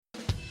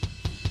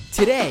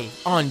Today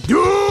on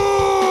Doomed!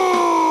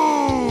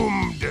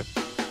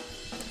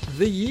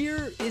 The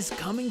year is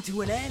coming to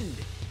an end.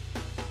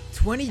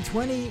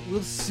 2020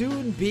 will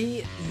soon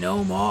be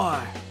no more.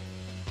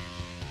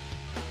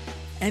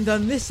 And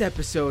on this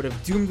episode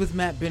of Doomed with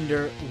Matt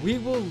Binder, we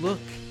will look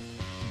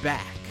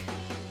back.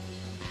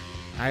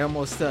 I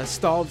almost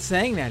stalled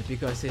saying that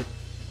because it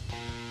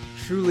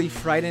truly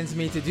frightens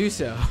me to do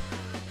so.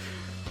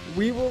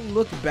 We will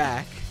look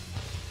back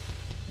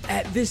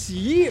at this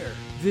year,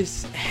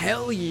 this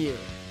hell year,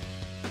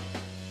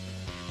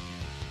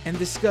 and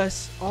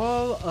discuss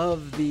all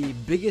of the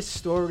biggest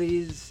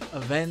stories,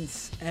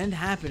 events, and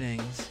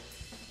happenings.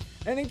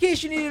 And in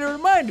case you needed a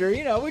reminder,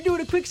 we're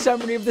doing a quick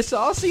summary of this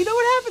all so you know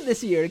what happened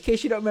this year in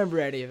case you don't remember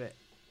any of it.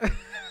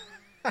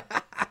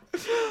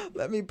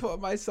 Let me put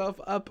myself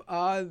up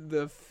on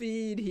the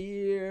feed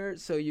here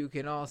so you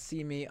can all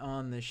see me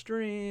on the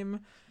stream.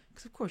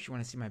 Because of course you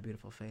want to see my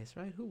beautiful face,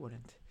 right? Who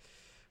wouldn't?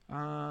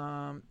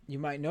 You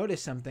might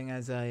notice something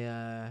as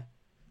I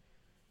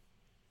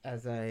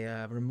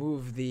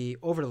remove the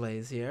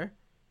overlays here.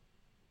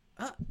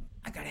 I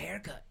got a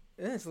haircut.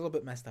 It's a little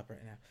bit messed up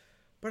right now,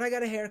 but I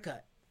got a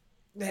haircut.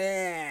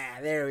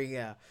 Yeah, there we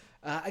go.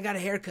 I got a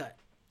haircut,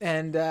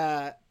 and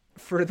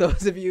for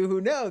those of you who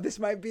know, this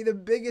might be the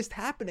biggest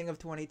happening of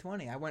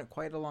 2020. I went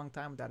quite a long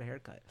time without a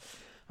haircut.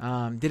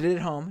 Did it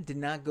at home. Did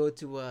not go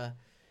to. Why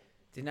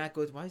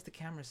is the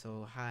camera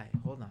so high?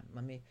 Hold on.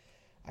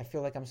 I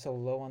feel like I'm so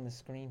low on the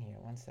screen here.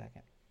 1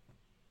 second.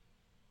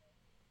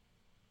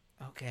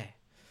 Okay.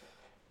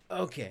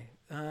 Hold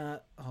on.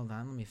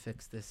 Let me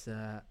fix this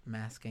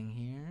masking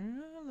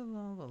here.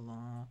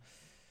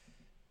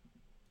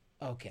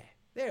 Okay.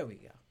 There we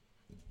go.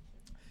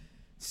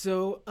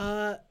 So,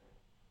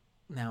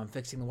 now I'm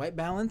fixing the white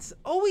balance.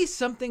 Always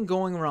something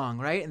going wrong,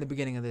 right? In the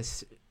beginning of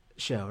this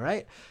show,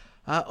 right?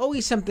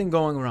 Always something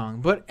going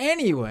wrong. But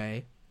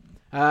anyway,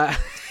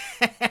 Daniel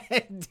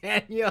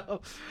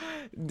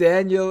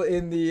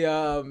in the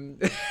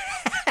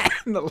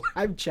in the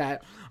live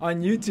chat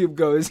on YouTube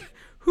goes,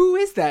 "Who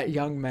is that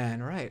young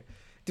man?" Right?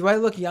 Do I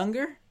look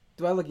younger?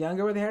 With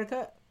a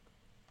haircut?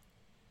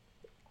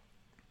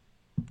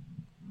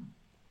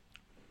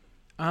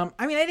 I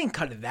didn't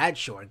cut it that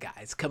short,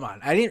 guys. Come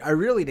on, I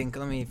really didn't.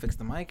 Let me fix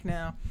the mic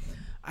now.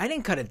 I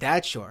didn't cut it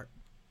that short.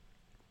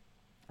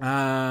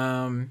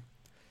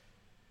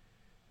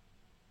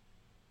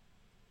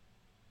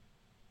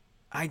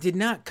 I did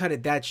not cut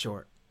it that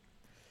short.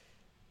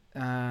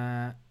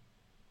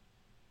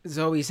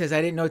 Zoe says,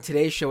 I didn't know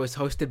today's show was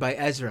hosted by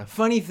Ezra.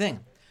 Funny thing,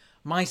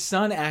 my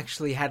son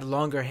actually had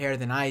longer hair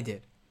than I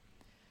did.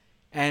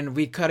 And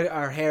we cut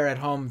our hair at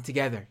home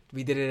together.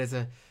 We did it as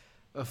a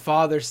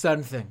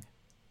father-son thing.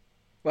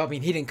 Well, he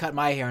didn't cut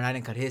my hair and I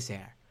didn't cut his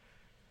hair.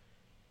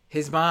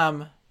 His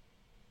mom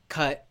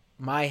cut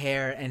my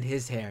hair and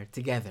his hair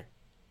together.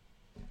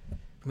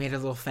 We made a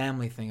little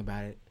family thing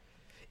about it.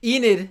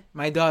 Enid,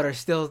 my daughter,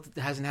 still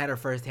hasn't had her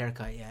first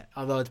haircut yet,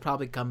 although it's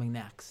probably coming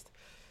next.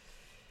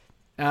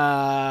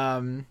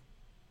 So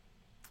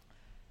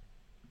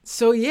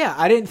yeah,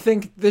 I didn't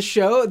think this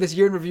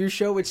year in review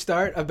show would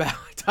start about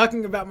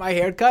talking about my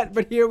haircut,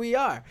 but here we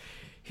are.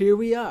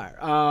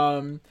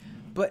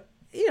 But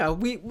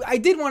I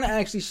did want to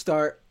actually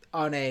start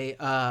on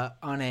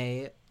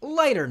a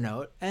lighter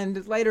note,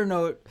 and lighter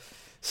note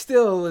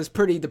still is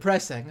pretty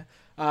depressing.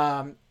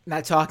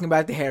 Not talking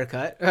about the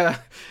haircut,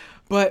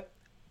 but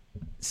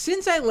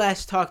since I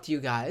last talked to you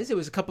guys, it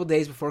was a couple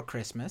days before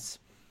Christmas.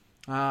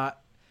 About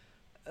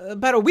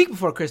a week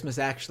before Christmas,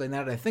 actually,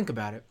 now that I think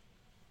about it.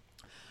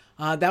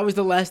 That was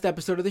the last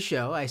episode of the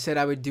show. I said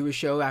I would do a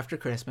show after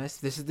Christmas.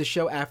 This is the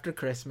show after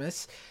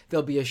Christmas.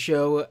 There'll be a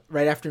show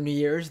right after New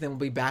Year's. Then we'll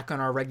be back on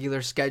our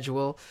regular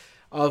schedule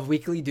of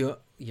weekly there'll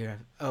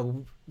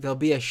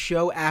be a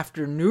show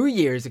after New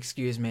Year's,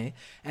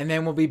 and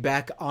then we'll be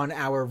back on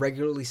our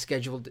regularly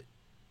scheduled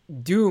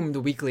Doomed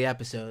weekly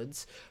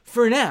episodes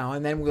for now,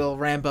 and then we'll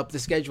ramp up the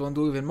schedule and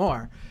do even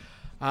more,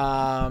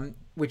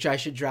 which I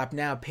should drop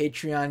now.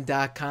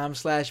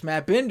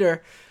 Patreon.com/MattBinder.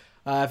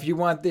 If you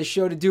want this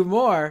show to do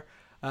more,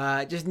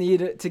 just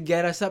need to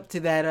get us up to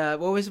that.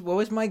 What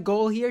was my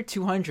goal here?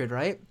 200,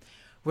 right?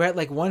 We're at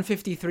like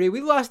 153. We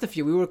lost a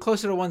few. We were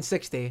closer to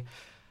 160.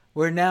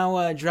 We're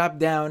now dropped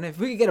down. If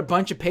we could get a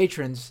bunch of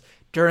patrons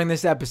during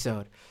this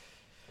episode,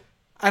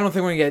 I don't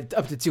think we're going to get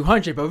up to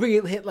 200, but if we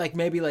hit hit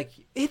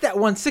that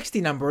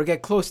 160 number or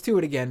get close to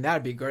it again, that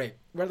would be great.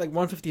 We're at like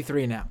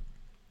 153 now.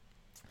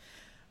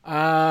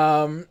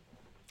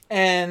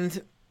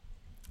 And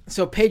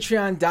so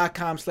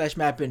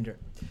patreon.com/MattBinder.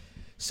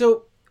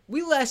 So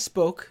we last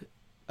spoke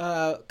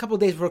a couple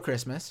days before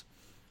Christmas,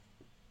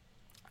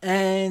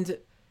 and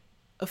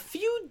a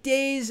few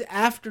days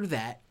after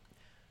that,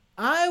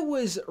 I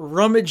was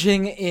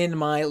rummaging in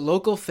my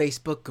local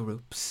Facebook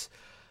groups.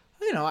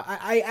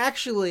 I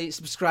actually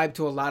subscribe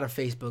to a lot of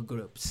Facebook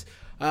groups.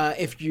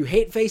 If you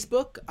hate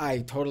Facebook, I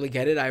totally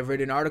get it. I've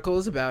written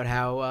articles about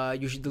how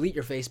you should delete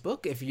your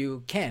Facebook if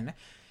you can,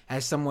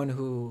 as someone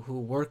who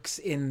works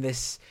in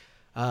this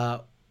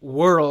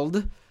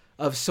world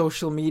of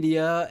social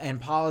media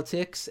and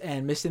politics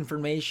and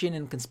misinformation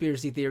and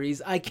conspiracy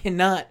theories, I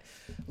cannot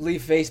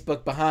leave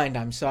Facebook behind.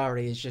 I'm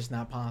sorry, it's just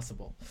not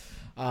possible.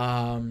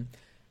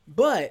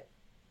 But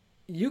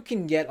you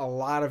can get a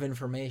lot of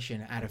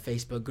information out of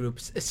Facebook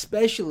groups,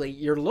 especially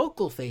your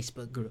local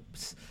Facebook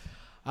groups.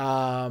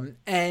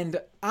 And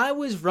I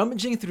was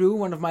rummaging through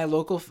one of my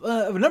local,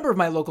 a number of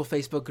my local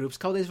Facebook groups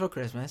called Days Before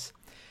Christmas,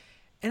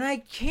 and I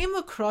came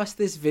across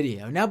this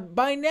video. Now,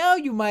 by now,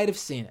 you might have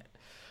seen it.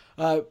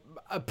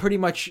 Pretty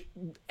much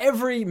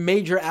every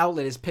major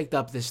outlet has picked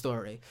up this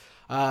story.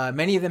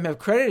 Many of them have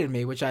credited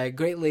me, which I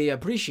greatly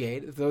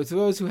appreciate.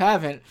 Those who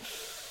haven't,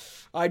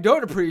 I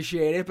don't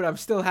appreciate it, but I'm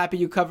still happy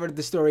you covered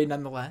the story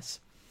nonetheless.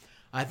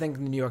 I think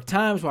the New York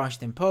Times,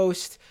 Washington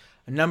Post,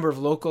 a number of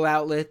local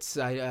outlets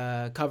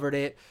covered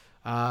it.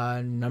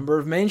 A number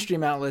of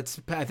mainstream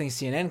outlets, I think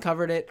CNN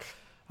covered it.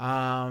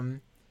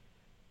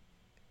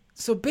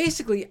 So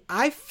basically,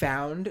 I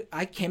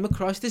came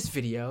across this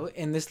video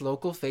in this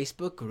local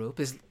Facebook group,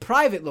 this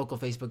private local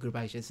Facebook group,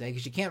 I should say,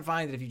 because you can't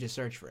find it if you just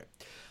search for it,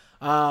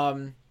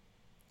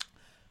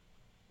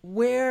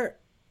 where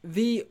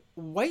the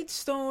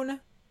Whitestone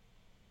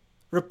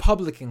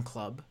Republican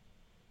Club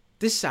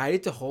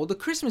decided to hold a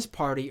Christmas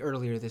party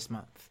earlier this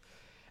month.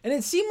 And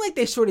it seemed like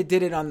they sort of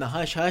did it on the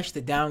hush-hush,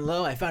 the down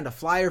low. I found a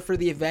flyer for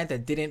the event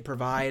that didn't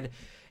provide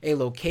a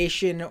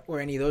location or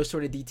any of those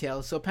sort of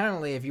details. So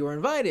apparently, if you were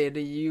invited,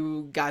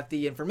 you got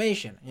the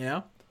information, you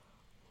know?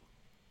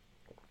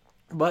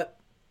 But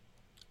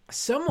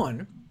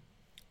someone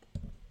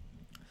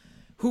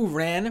who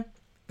ran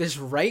this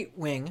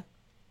right-wing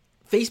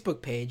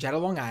Facebook page out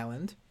of Long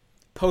Island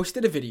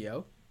posted a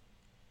video,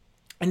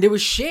 and it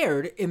was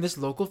shared in this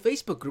local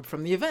Facebook group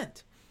from the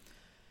event.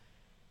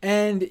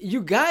 And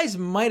you guys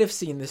might have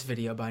seen this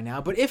video by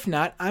now, but if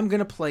not, I'm going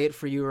to play it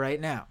for you right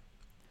now.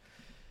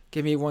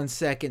 Give me 1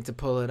 second to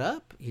pull it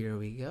up. Here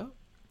we go.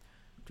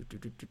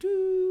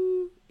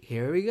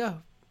 Here we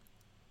go.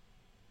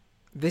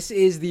 This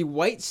is the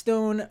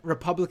Whitestone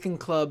Republican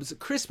Club's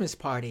Christmas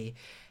party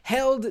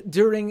held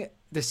during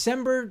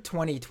December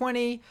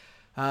 2020,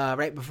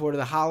 right before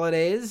the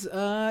holidays,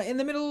 in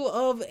the middle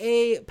of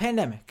a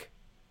pandemic.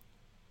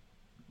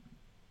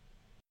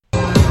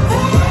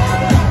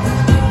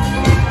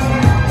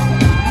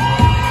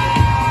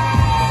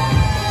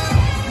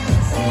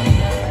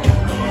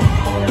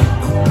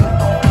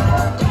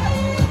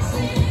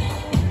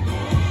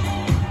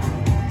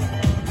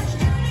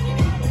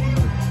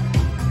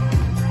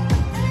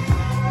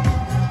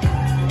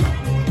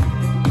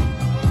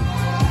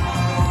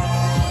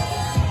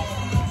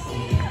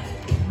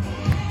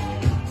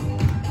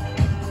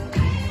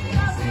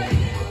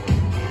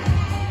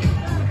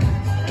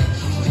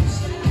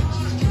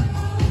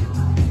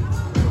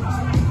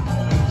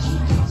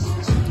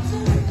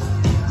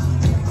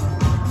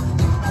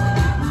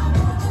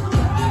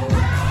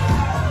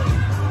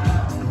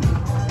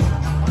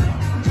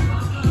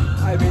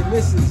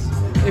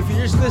 If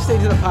you're just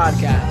listening to the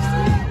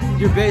podcast,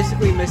 you're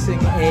basically missing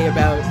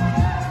about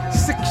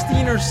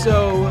 16 or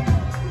so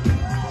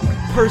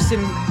person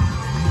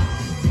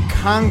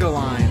conga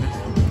line.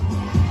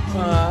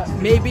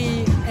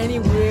 Maybe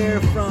anywhere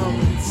from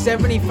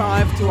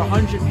 75 to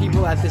 100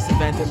 people at this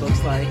event, it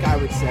looks like, I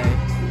would say.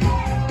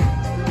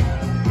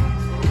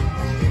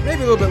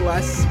 Maybe a little bit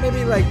less.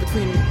 Maybe like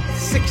between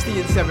 60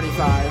 and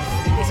 75,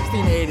 60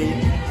 and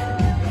 80.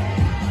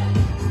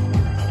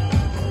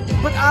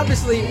 But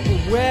obviously,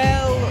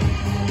 well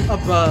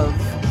above,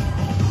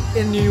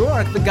 in New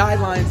York, the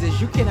guidelines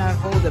is you cannot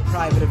hold a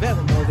private event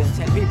with more than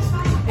 10 people.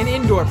 An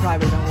indoor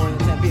private event with more than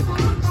 10 people.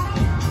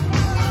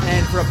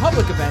 And for a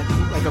public event,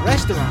 like a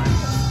restaurant,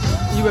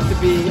 you have to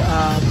be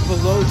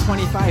below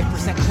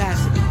 25%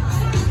 capacity.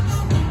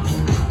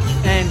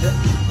 And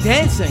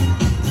dancing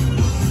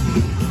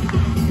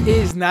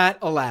is not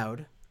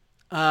allowed.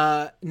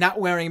 Not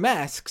wearing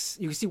masks.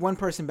 You can see one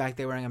person back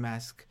there wearing a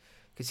mask.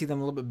 You can see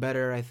them a little bit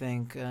better, I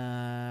think.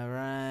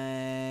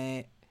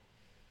 Right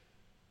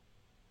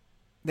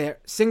there.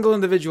 Single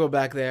individual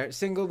back there.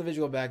 Single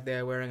individual back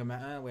there wearing a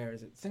mask. Where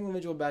is it? Single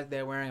individual back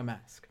there wearing a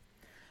mask.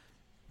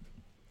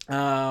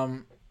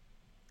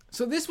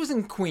 So this was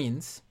in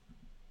Queens.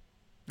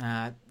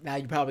 Now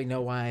you probably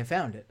know why I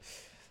found it.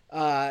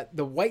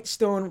 The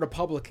Whitestone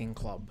Republican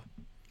Club.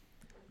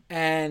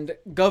 And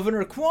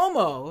Governor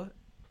Cuomo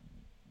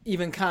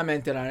even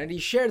commented on it. He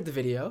shared the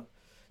video.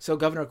 So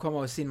Governor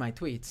Cuomo has seen my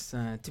tweets.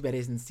 Too bad he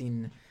hasn't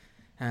seen...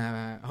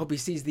 I hope he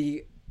sees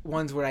the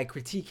ones where I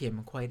critique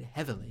him quite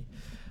heavily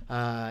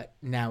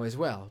now as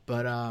well.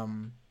 But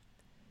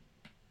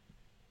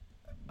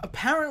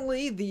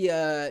apparently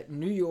the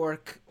New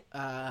York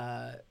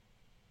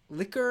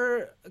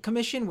Liquor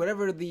Commission,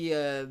 whatever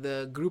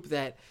the group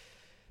that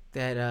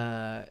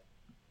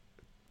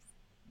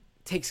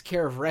takes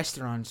care of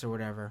restaurants or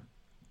whatever,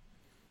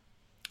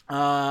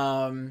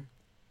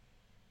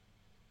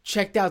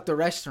 checked out the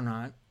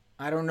restaurant.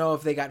 I don't know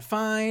if they got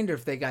fined or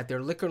if they got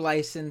their liquor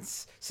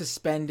license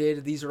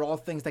suspended. These are all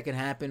things that can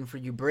happen for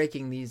you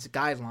breaking these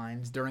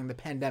guidelines during the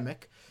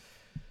pandemic.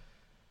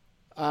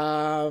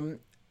 I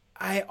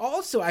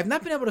I've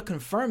not been able to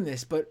confirm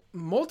this, but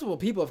multiple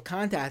people have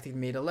contacted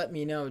me to let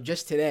me know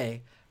just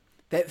today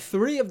that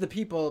 3 of the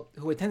people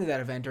who attended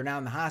that event are now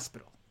in the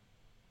hospital.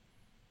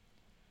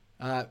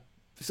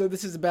 So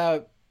this is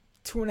about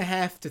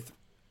 2.5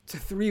 to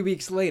 3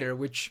 weeks later,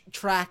 which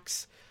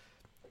tracks.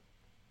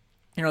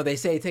 They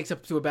say it takes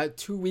up to about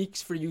 2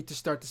 weeks for you to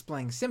start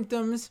displaying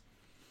symptoms,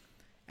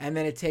 and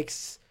then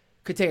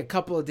could take a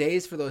couple of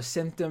days for those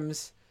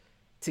symptoms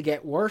to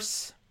get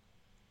worse,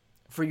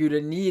 for you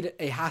to need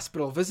a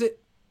hospital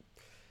visit.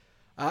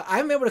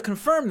 I'm able to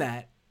confirm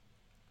that,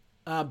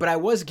 but I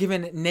was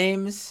given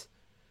names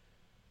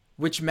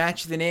which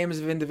match the names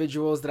of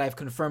individuals that I've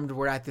confirmed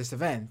were at this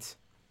event.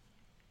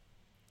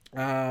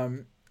 So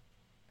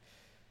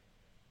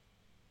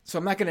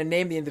I'm not going to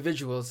name the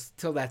individuals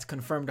till that's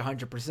confirmed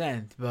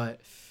 100%,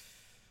 but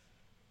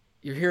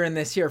you're hearing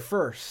this here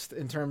first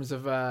in terms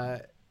of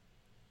a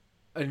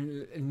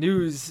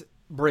news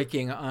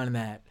breaking on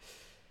that.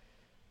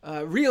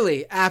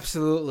 Really,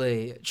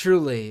 absolutely,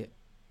 truly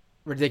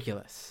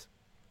ridiculous.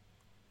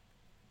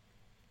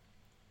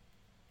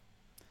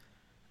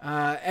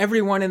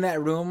 Everyone in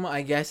that room,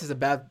 I guess, is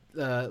about,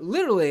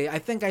 literally, I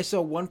think I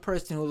saw one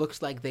person who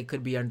looks like they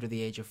could be under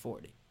the age of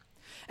 40.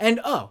 And,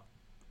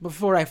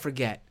 before I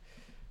forget,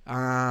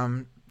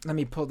 let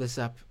me pull this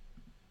up.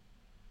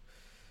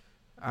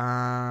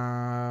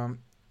 Her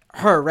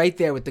right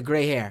there with the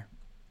gray hair.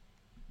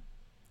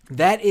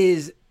 That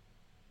is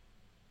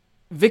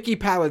Vicky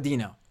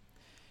Palladino.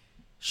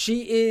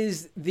 She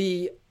is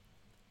the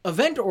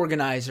event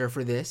organizer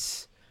for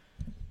this.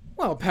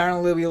 Well,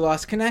 apparently we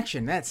lost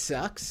connection. That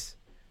sucks.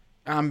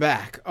 I'm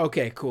back.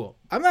 Okay, cool.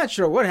 I'm not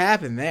sure what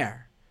happened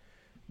there.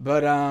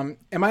 But am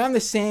I on the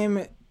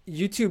same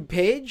YouTube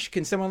page?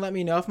 Can someone let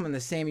me know if I'm on the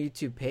same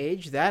YouTube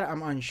page? That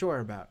I'm unsure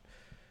about.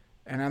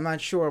 And I'm not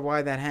sure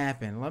why that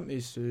happened. Let me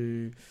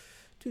see.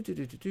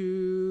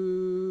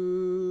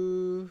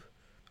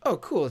 Oh,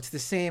 cool. It's the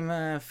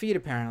same feed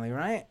apparently,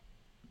 right?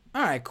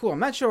 All right, cool. I'm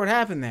not sure what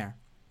happened there.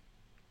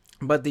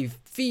 But the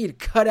feed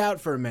cut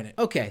out for a minute.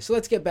 Okay, so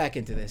let's get back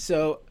into this.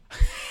 So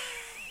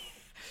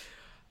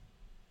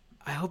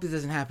I hope this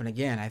doesn't happen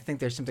again. I think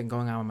there's something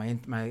going on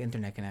with my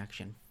internet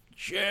connection.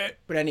 Shit.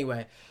 But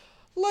anyway,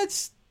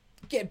 let's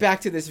get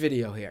back to this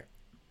video here.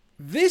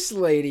 This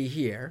lady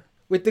here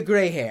with the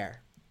gray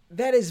hair,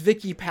 that is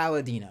Vicky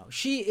Palladino.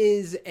 She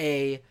is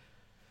I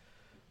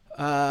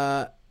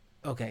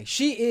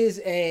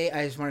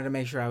just wanted to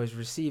make sure I was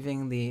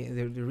receiving the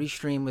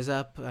restream was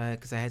up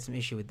because I had some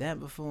issue with that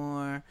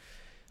before.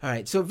 All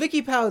right, so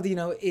Vicky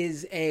Palladino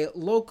is a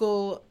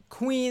local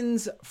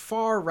Queens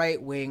far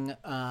right-wing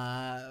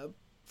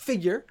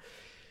figure.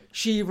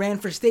 She ran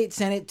for state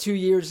senate 2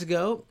 years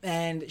ago,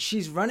 and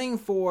she's running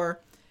for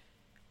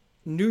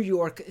New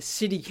York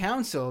City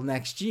Council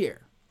next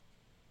year.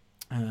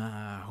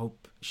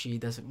 Hope she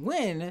doesn't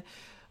win.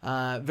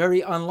 Very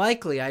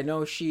unlikely. I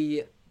know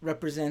she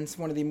represents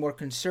one of the more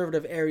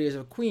conservative areas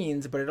of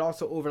Queens, but it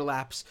also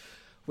overlaps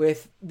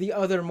with the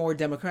other more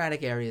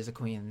democratic areas of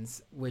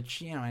Queens, which,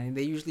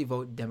 they usually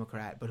vote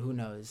Democrat, but who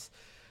knows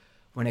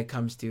when it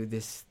comes to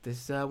this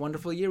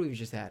wonderful year we've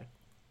just had.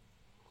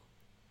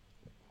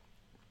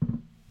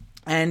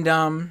 And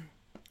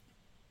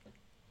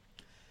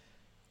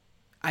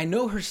I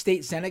know her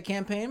state senate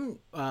campaign,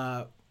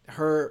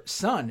 her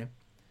son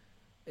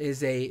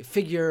is a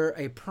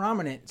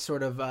prominent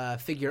sort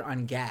of figure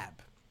on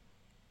Gab.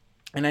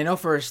 And I know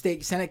for her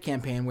state senate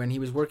campaign, when he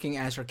was working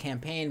as her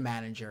campaign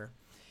manager,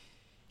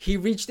 he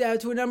reached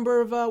out to a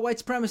number of white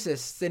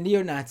supremacists and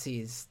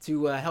neo-Nazis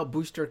to help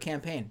boost her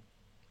campaign.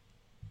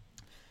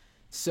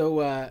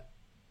 So,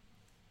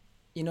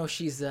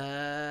 she's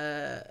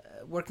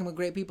working with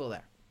great people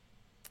there.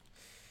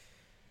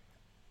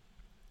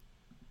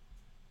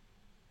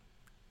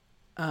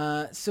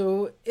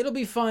 So it'll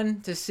be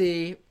fun to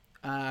see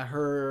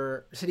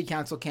her city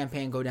council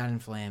campaign go down in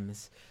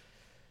flames.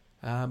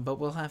 But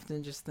we'll have to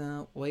just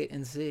wait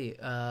and see.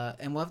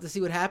 And we'll have to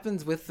see what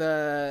happens with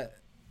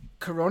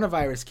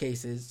coronavirus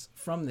cases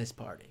from this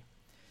party.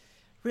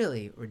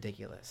 Really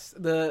ridiculous.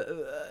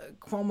 The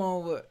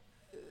Cuomo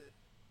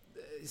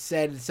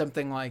said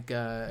something like,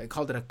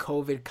 called it a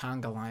COVID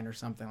conga line or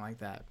something like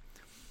that.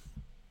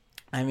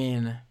 I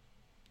mean,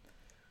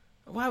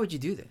 why would you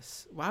do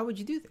this? Why would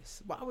you do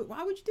this?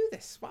 Why would you do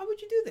this? Why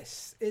would you do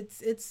this?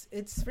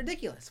 It's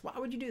ridiculous. Why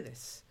would you do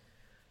this?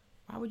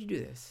 Why would you do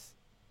this?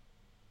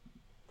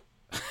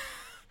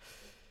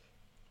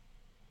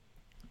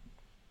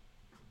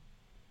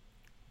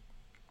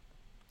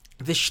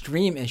 This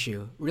stream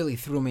issue really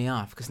threw me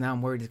off because now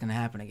I'm worried it's going to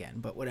happen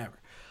again, but whatever.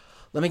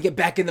 Let me get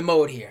back in the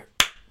mode here.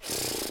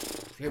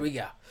 Here we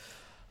go.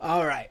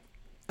 All right.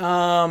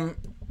 All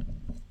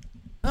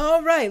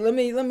right. Let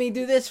me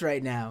do this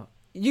right now.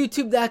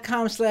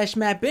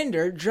 YouTube.com/Matt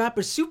Binder. Drop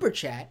a super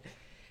chat,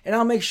 and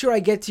I'll make sure I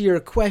get to your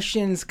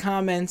questions,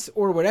 comments,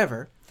 or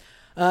whatever.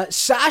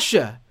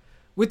 Sasha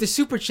with the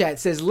super chat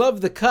says,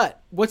 "Love the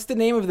cut. What's the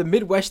name of the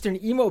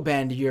Midwestern emo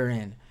band you're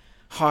in?"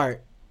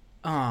 Heart.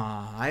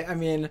 I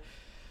mean,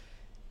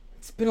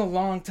 it's been a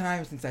long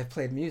time since I've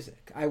played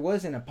music. I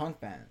was in a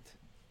punk band.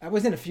 I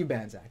was in a few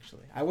bands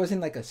actually. I was in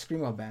like a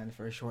screamo band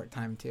for a short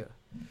time too,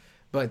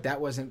 but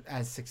that wasn't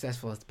as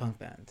successful as the punk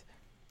band.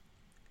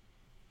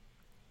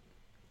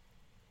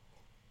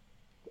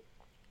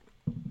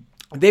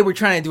 They were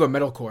trying to do a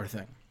metalcore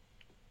thing,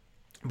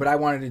 but I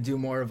wanted to do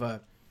more of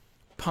a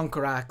punk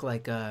rock,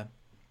 like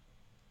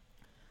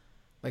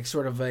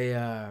sort of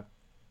a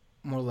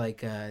more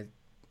like a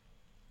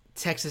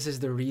Texas is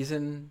the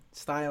Reason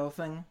style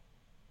thing.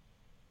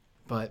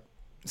 But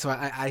so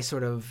I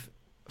sort of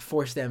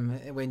forced them,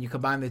 when you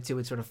combine the two,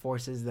 it sort of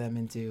forces them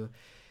into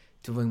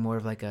doing more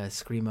of like a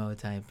screamo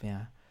type,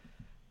 yeah.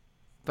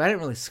 But I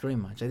didn't really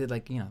scream much. I did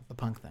like, the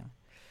punk thing.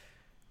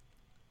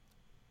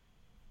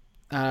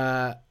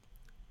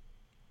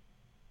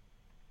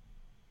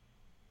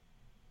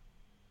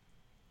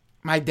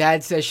 My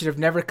dad says should have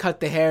never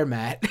cut the hair,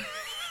 Matt.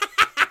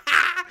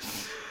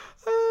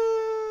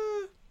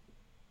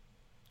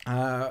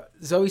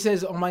 Zoe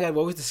says, oh my God,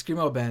 what was the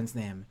screamo band's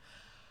name?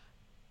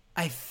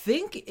 I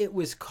think it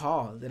was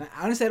called, and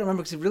honestly I don't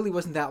remember because it really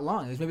wasn't that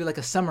long. It was maybe like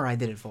a summer I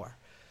did it for.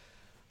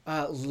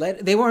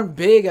 They weren't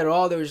big at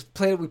all. We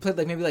played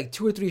like maybe like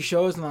 2 or 3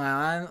 shows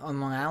on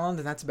Long Island,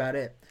 and that's about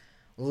it.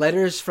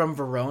 Letters from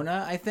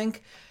Verona, I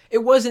think.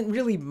 It wasn't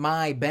really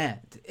my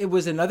band. It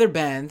was another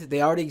band.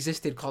 They already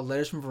existed, called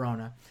Letters from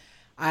Verona.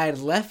 I had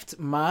left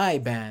my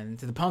band,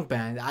 the punk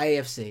band,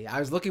 IAFC. I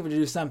was looking to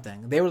do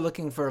something. They were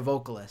looking for a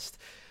vocalist.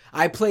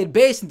 I played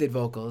bass and did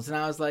vocals, and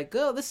I was like,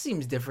 oh, this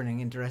seems different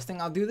and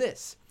interesting. I'll do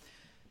this.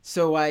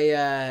 So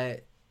I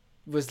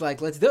was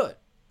like, let's do it.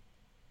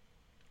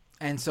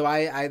 And so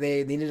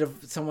they needed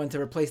someone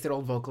to replace their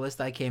old vocalist.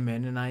 I came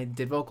in and I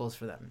did vocals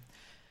for them.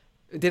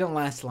 It didn't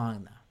last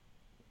long,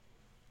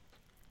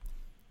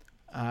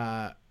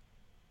 though.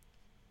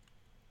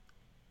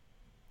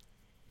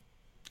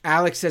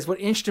 Alex says,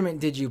 what instrument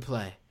did you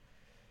play?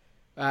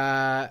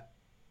 I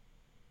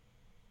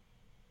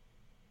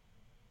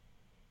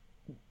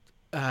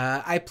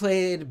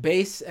played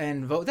bass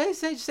and vocals. Did I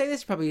say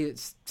this? Probably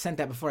sent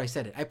that before I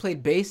said it. I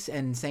played bass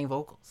and sang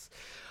vocals.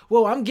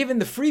 Well, I'm giving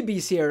the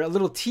freebies here a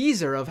little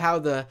teaser of how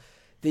the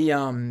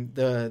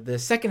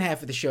second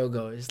half of the show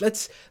goes.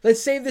 Let's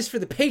save this for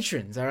the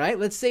patrons, all right?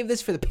 Let's save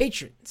this for the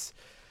patrons.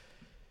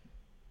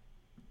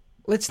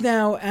 Let's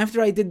now, after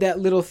I did that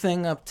little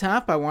thing up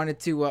top, I wanted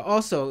to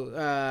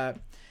also,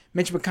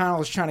 Mitch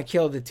McConnell is trying to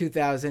kill the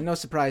 2000, no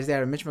surprise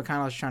there, Mitch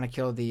McConnell is trying to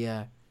kill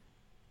the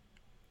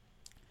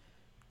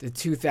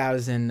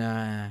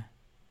 2000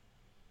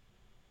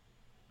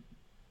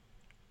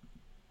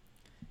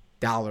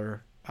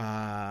 dollar,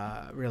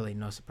 really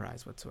no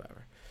surprise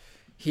whatsoever.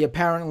 He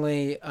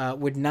apparently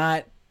would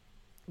not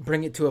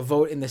bring it to a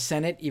vote in the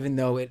Senate, even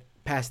though it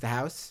passed the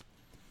House.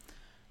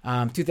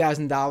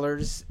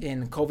 $2,000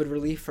 in COVID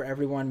relief for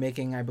everyone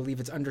making, I believe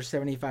it's under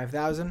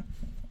 $75,000.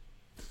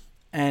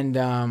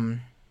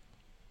 And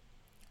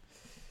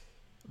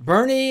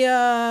Bernie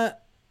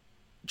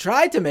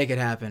tried to make it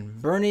happen.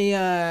 Bernie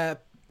held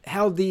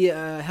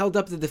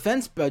up the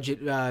defense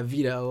budget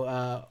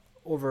veto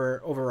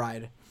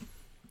override.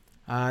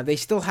 They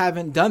still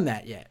haven't done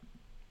that yet.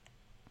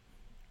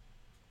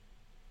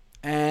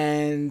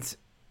 And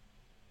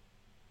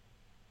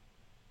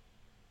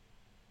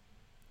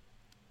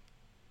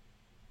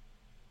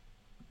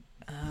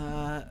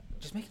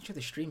just making sure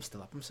the stream's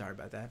still up. I'm sorry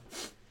about that.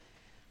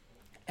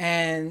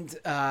 And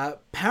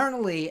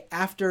apparently,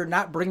 after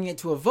not bringing it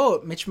to a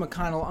vote, Mitch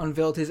McConnell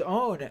unveiled his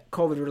own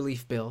COVID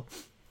relief bill,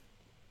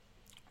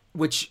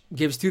 which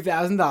gives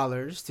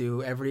 $2,000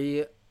 to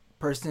every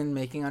person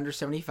making under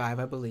 75,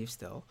 I believe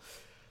still.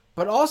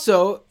 But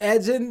also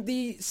adds in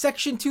the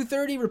Section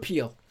 230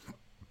 repeal,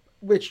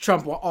 which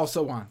Trump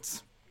also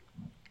wants.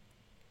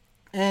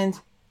 And,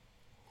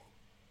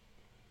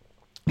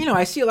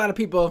 I see a lot of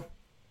people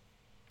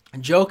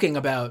joking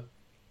about,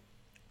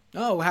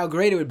 oh, how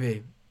great it would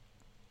be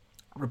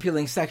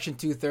repealing Section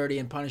 230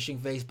 and punishing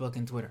Facebook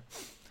and Twitter.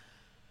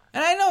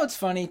 And I know it's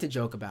funny to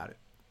joke about it,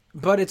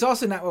 but it's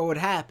also not what would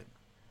happen.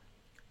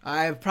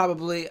 I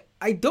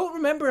don't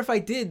remember if I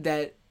did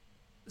that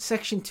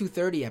Section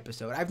 230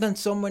 episode. I've done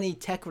so many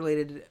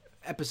tech-related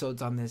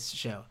episodes on this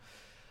show.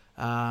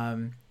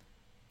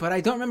 But I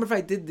don't remember if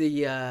I did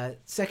the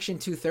Section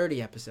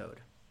 230 episode.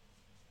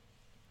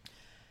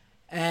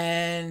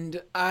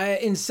 And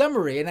in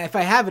summary, and if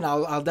I haven't,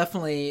 I'll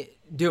definitely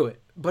do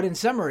it. But in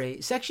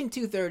summary, Section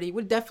 230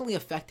 would definitely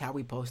affect how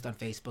we post on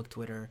Facebook,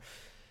 Twitter,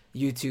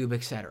 YouTube,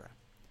 etc.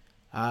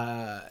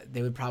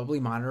 They would probably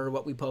monitor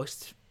what we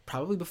post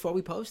probably before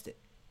we post it.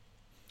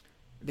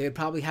 They would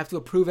probably have to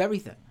approve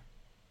everything.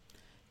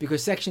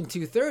 Because Section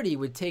 230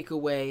 would take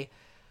away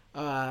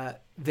right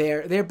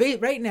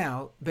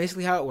now,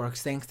 basically how it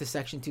works, thanks to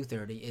Section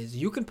 230, is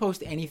you can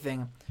post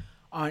anything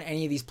on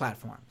any of these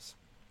platforms.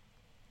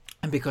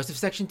 And because of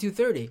Section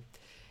 230,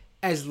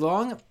 as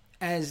long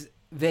as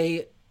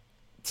they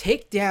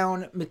take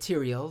down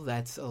material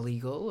that's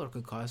illegal or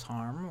could cause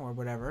harm or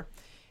whatever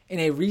in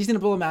a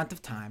reasonable amount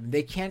of time,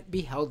 they can't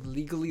be held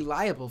legally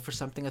liable for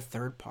something a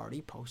third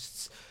party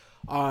posts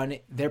on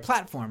their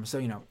platform. So,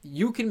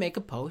 you can make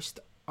a post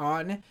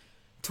on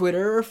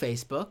Twitter or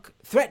Facebook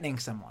threatening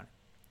someone,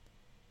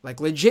 like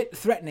legit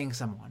threatening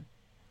someone.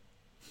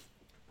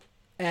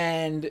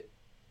 And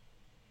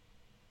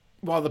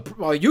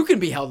while you can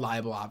be held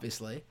liable,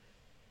 obviously,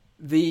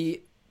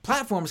 the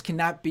platforms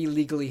cannot be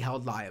legally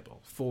held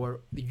liable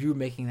for you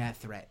making that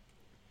threat.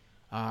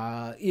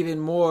 Even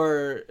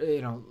more,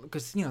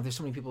 because, there's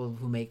so many people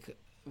who make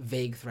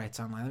vague threats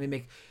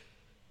online.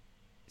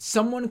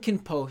 Someone can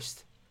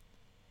post,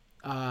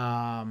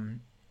 horrible,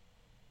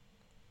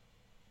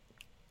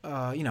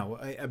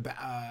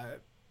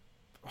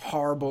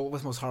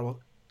 what's most horrible?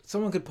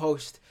 Someone could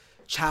post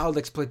child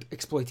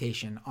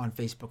exploitation on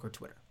Facebook or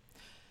Twitter.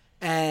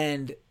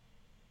 And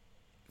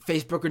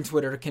Facebook and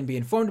Twitter can be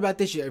informed about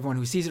this. Everyone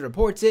who sees it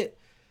reports it.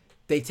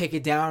 They take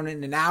it down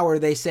in an hour,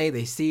 they say.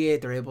 They see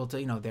it. They're able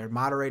to, their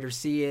moderators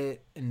see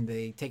it, and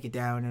they take it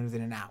down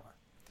within an hour.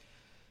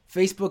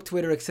 Facebook,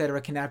 Twitter,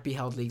 etc. cannot be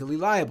held legally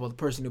liable. The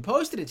person who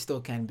posted it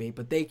still can be,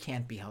 but they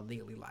can't be held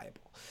legally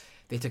liable.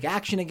 They took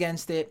action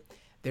against it.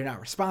 They're not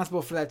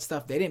responsible for that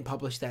stuff. They didn't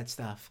publish that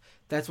stuff.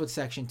 That's what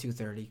Section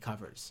 230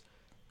 covers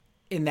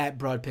in that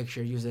broad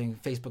picture, using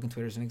Facebook and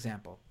Twitter as an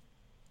example.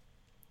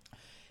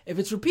 If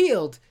it's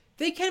repealed,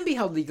 they can be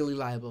held legally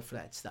liable for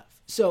that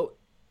stuff. So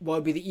what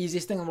would be the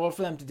easiest thing in the world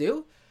for them to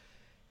do?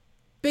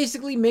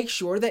 Basically make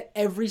sure that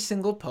every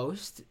single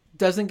post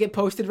doesn't get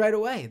posted right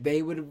away.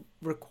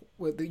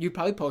 You'd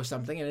probably post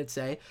something and it'd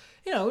say,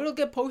 it'll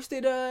get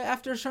posted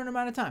after a certain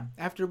amount of time,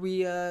 after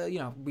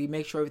we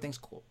make sure everything's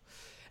cool.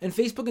 And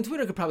Facebook and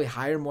Twitter could probably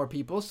hire more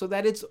people so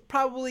that it's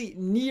probably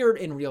near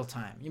in real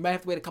time. You might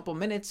have to wait a couple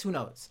minutes, who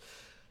knows?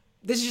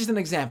 This is just an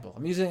example.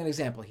 I'm using an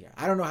example here.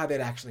 I don't know how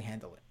they'd actually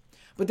handle it.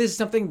 But this is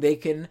something they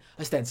can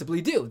ostensibly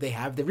do. They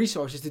have the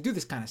resources to do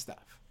this kind of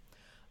stuff.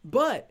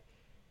 But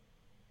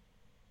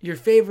your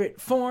favorite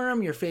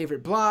forum, your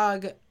favorite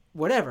blog,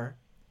 whatever,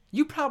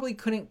 you probably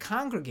couldn't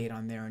congregate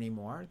on there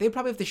anymore. They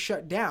probably have to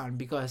shut down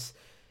because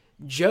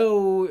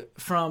Joe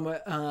from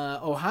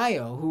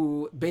Ohio,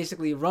 who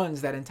basically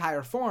runs that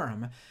entire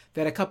forum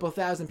that a couple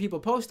thousand people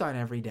post on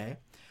every day,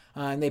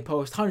 and they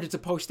post hundreds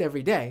of posts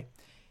every day,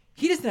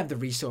 he doesn't have the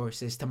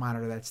resources to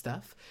monitor that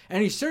stuff.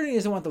 And he certainly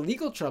doesn't want the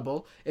legal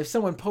trouble if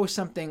someone posts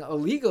something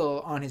illegal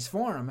on his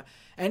forum.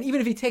 And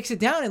even if he takes it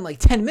down in like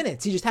 10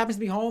 minutes, he just happens to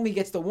be home, he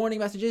gets the warning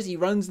messages, he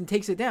runs and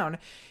takes it down,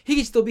 he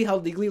could still be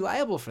held legally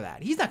liable for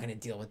that. He's not going to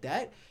deal with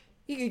that.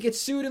 He could get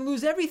sued and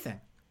lose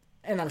everything.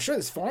 And I'm sure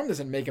this forum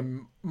doesn't make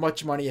him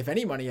much money, if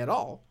any money at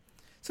all.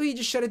 So you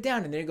just shut it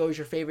down, and there goes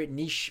your favorite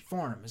niche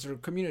forums or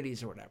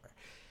communities or whatever.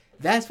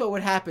 That's what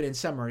would happen in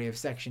summary if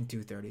Section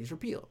 230 is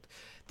repealed.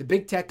 The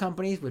big tech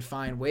companies would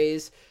find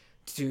ways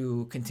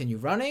to continue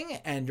running,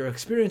 and your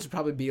experience would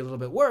probably be a little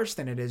bit worse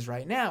than it is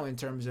right now in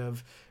terms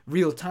of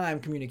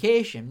real-time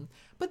communication,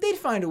 but they'd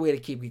find a way to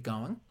keep it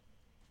going.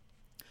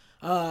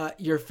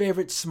 Your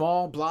favorite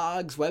small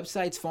blogs,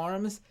 websites,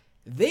 forums,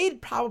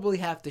 they'd probably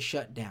have to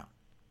shut down.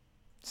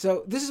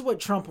 So this is what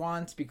Trump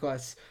wants,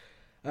 because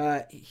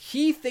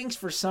he thinks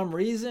for some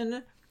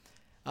reason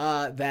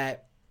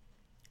that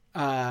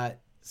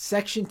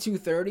Section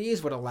 230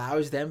 is what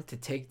allows them to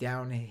take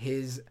down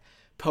his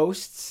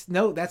posts.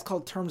 No, that's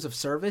called terms of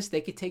service.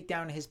 They could take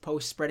down his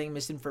posts spreading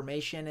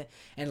misinformation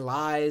and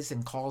lies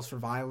and calls for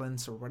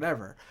violence or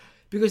whatever,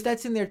 because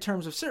that's in their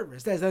terms of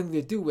service. That has nothing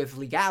to do with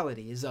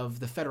legalities of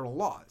the federal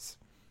laws.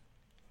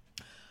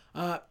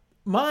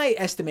 My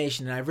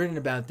estimation, and I've written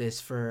about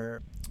this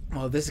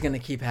this is going to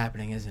keep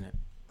happening, isn't it?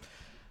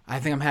 I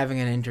think I'm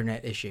having an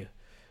internet issue.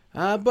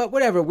 But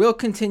whatever, we'll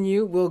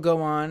continue, we'll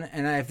go on,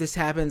 and if this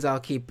happens, I'll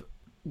keep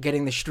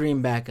getting the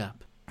stream back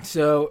up.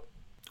 So,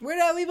 where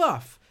did I leave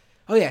off?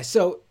 Oh yeah,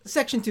 so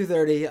Section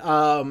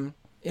 230,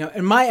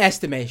 in my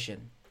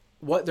estimation,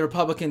 what the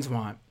Republicans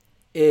want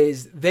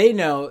is they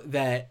know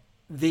that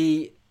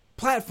the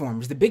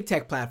platforms, the big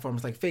tech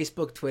platforms like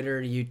Facebook,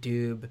 Twitter,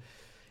 YouTube,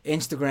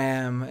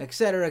 Instagram,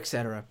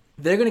 etc.,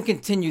 they're going to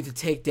continue to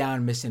take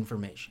down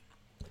misinformation.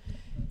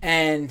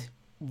 And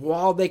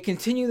while they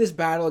continue this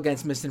battle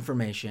against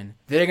misinformation,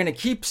 they're going to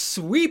keep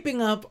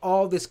sweeping up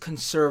all this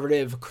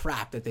conservative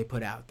crap that they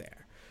put out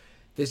there.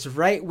 This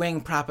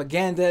right-wing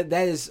propaganda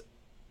that is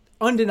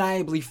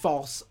undeniably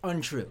false,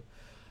 untrue.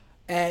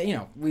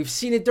 And, we've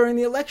seen it during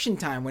the election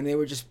time when they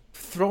were just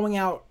throwing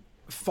out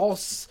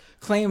false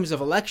claims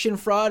of election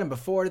fraud. And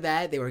before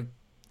that, they were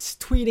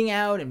tweeting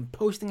out and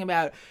posting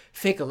about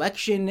fake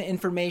election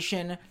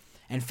information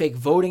and fake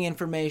voting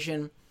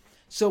information.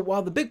 So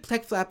while the big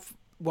tech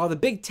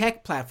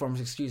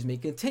platforms,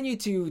 continue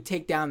to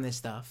take down this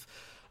stuff,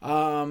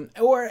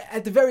 or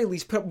at the very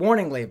least put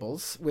warning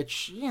labels,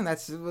 which,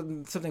 that's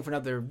something for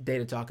another day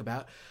to talk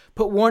about,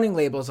 put warning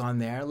labels on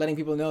there, letting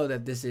people know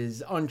that this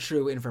is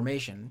untrue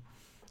information,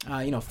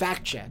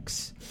 fact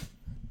checks.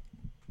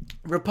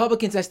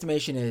 Republicans'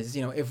 estimation is,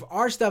 if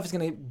our stuff is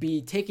going to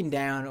be taken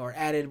down or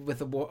added with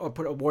put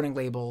with a warning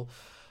label,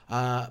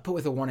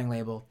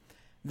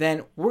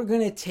 then we're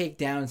going to take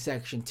down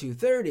Section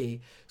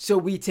 230 so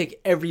we take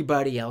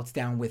everybody else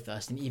down with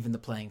us and even the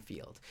playing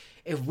field.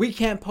 If we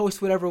can't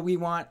post whatever we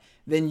want,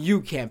 then you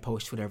can't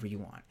post whatever you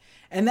want.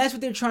 And that's what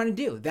they're trying to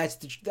do.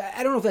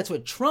 I don't know if that's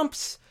what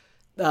Trump's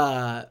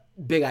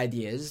big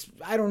idea is.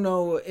 I don't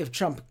know if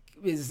Trump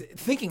is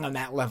thinking on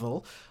that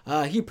level.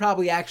 He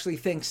probably actually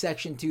thinks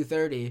Section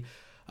 230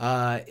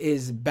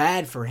 is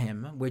bad for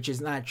him, which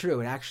is not true.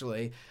 It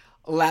actually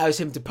allows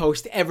him to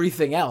post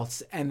everything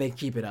else and they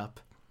keep it up.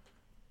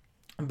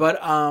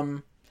 But,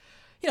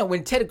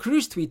 when Ted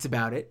Cruz tweets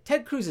about it,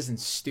 Ted Cruz isn't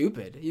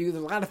stupid. There's a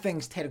lot of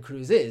things Ted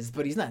Cruz is,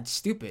 but he's not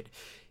stupid.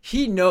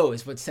 He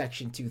knows what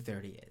Section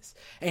 230 is,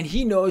 and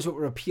he knows what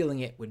repealing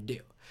it would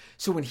do.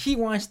 So when he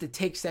wants to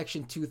take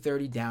Section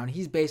 230 down,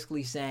 he's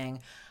basically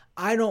saying,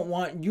 I don't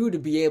want you to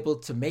be able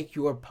to make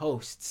your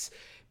posts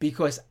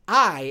because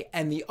I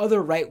and the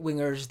other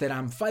right-wingers that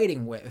I'm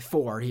fighting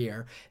for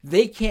here,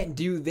 they can't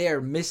do their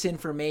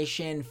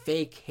misinformation,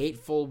 fake,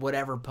 hateful,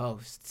 whatever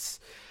posts.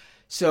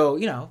 So,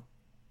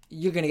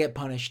 you're going to get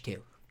punished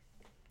too.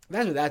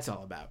 That's what that's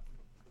all about.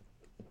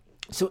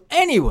 So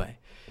anyway,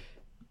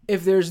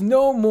 if there's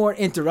no more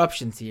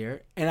interruptions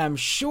here, and I'm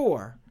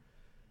sure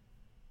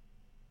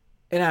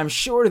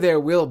there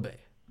will be.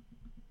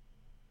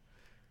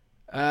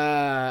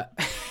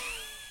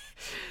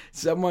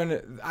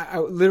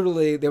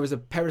 Literally, there was a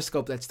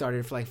Periscope that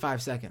started for like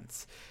 5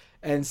 seconds.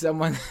 And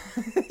someone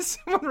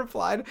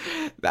replied,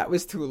 that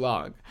was too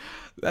long.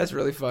 That's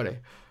really funny.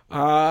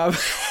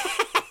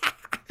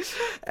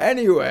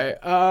 Anyway,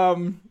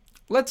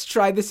 let's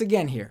try this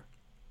again here.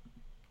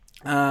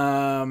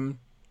 Now,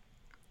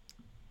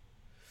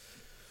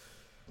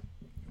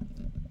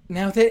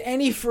 without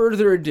any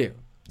further ado,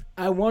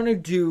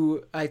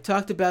 I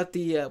talked about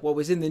the what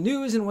was in the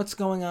news and what's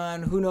going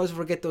on. Who knows if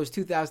we'll get those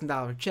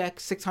 $2,000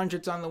 checks.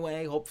 600's on the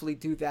way. Hopefully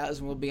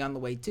 2,000 will be on the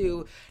way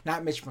too.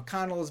 Not Mitch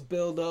McConnell's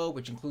bill, though,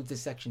 which includes the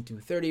Section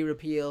 230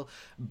 repeal.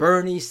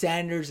 Bernie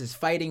Sanders is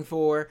fighting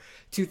for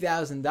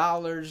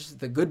 $2,000.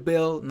 The good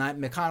bill, not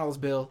McConnell's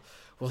bill.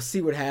 We'll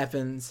see what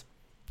happens.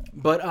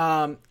 But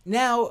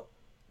now,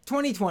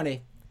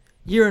 2020,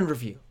 year in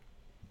review.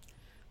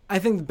 I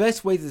think the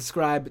best way to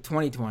describe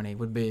 2020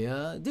 would be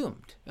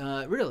doomed.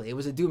 Really, it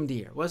was a doomed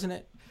year, wasn't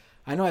it?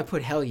 I know I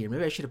put hell year.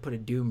 Maybe I should have put a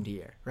doomed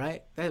year,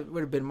 right? That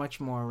would have been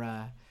much more...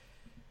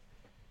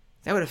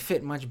 that would have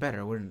fit much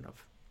better, wouldn't it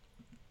have?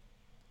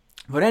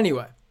 But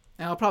anyway,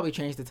 I'll probably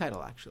change the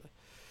title, actually.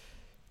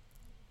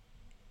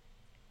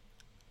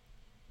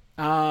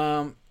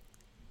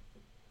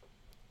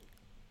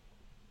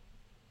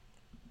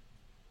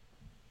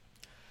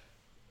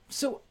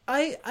 So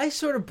I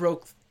sort of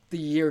broke the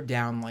year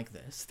down like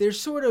this. There's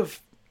sort of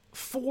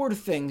 4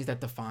 things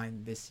that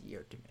define this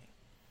year to me.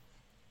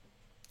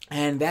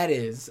 And that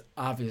is,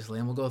 obviously,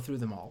 and we'll go through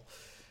them all,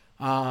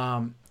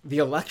 the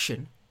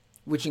election,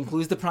 which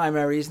includes the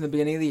primaries in the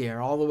beginning of the year,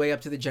 all the way up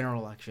to the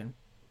general election.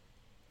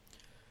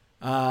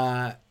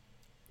 The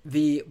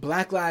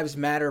Black Lives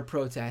Matter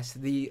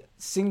protest, the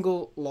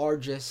single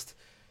largest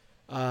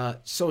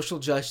social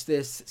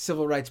justice,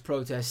 civil rights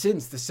protest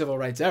since the civil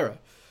rights era,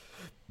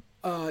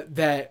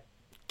 that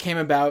came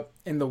about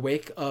in the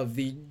wake of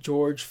the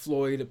George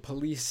Floyd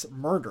police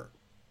murder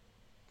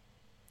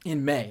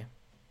in May.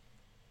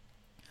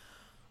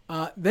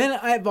 Then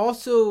I've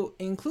also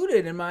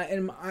included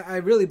I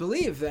really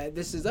believe that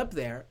this is up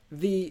there,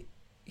 the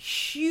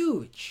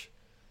huge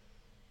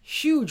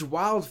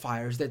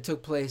wildfires that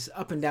took place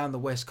up and down the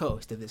west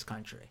coast of this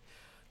country.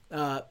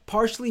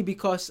 Partially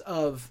because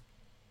of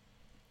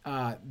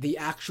the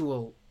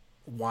actual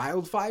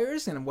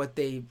wildfires and what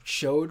they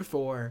showed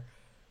for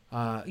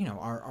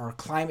our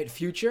climate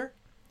future,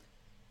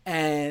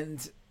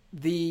 and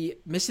the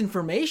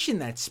misinformation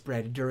that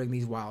spread during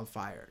these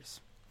wildfires.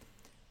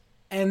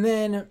 And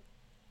then,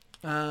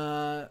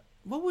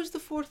 what was the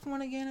 4th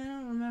one again? I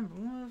don't remember.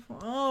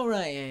 Oh,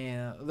 right,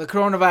 yeah. The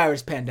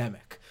coronavirus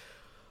pandemic.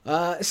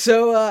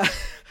 So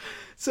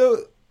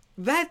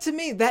that to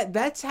me,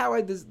 that's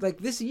how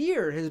this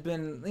year has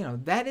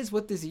been, that is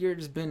what this year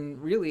has been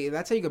really,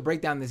 that's how you could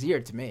break down this year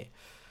to me.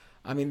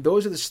 I mean,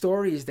 those are the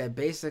stories that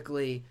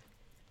basically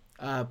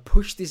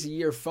pushed this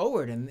year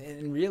forward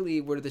and really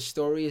were the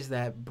stories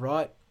that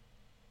brought,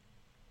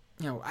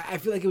 I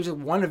feel like it was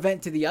one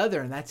event to the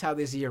other, and that's how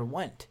this year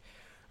went,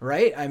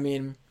 right? I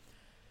mean,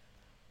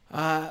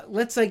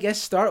 let's, I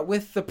guess, start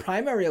with the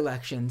primary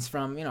elections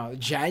from,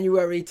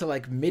 January to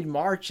like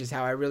mid-March is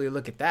how I really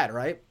look at that,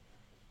 right?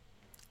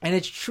 And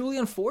it's truly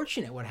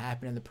unfortunate what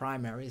happened in the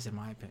primaries, in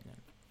my opinion.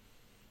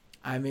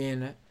 I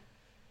mean,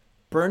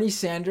 Bernie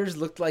Sanders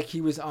looked like he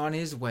was on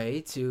his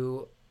way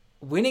to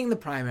winning the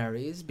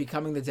primaries,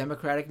 becoming the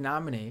Democratic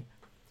nominee.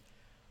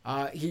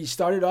 He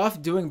started off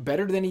doing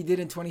better than he did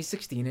in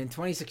 2016. In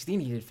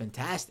 2016, he did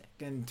fantastic.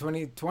 In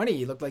 2020,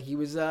 he looked like he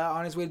was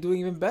on his way to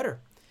doing even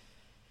better.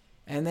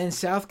 And then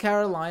South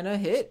Carolina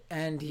hit,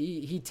 and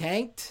he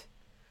tanked.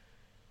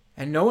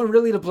 And no one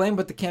really to blame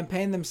but the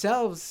campaign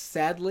themselves,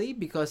 sadly,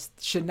 because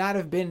it should not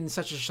have been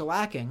such a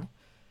shellacking.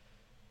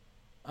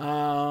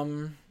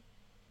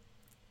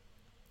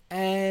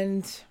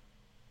 And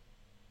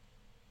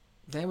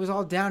then it was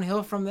all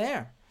downhill from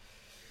there.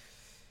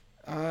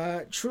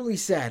 Truly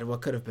sad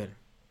what could have been.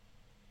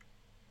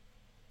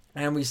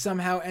 And we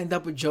somehow end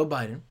up with Joe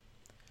Biden,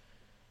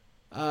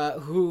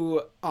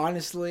 who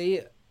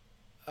honestly,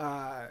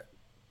 I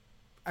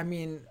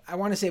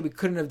want to say we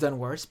couldn't have done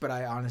worse, but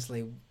I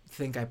honestly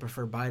think I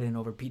prefer Biden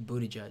over Pete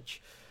Buttigieg.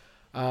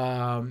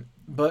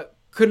 But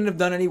couldn't have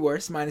done any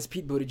worse, minus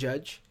Pete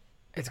Buttigieg.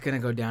 It's going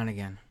to go down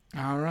again.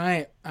 All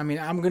right.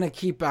 I'm going to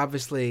keep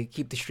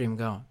the stream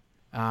going.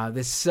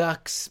 This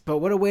sucks, but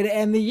what a way to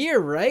end the year,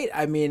 right?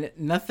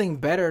 Nothing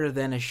better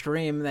than a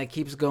stream that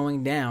keeps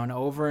going down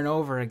over and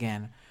over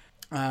again.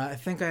 I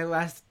think I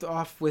last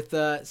off with,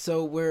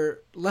 so we're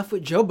left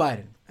with Joe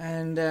Biden.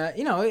 And,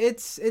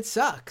 it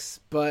sucks,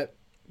 but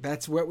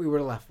that's what we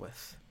were left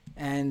with.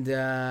 And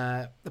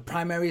the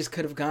primaries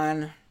could have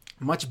gone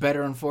much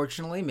better,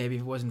 unfortunately. Maybe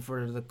if it wasn't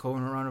for the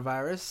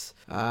coronavirus.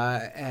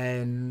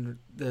 And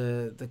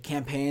the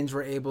campaigns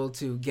were able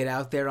to get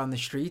out there on the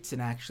streets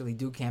and actually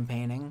do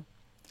campaigning.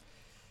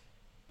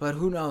 But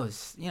who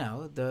knows?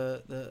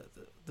 The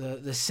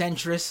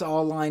centrists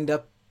all lined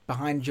up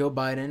behind Joe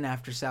Biden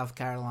after South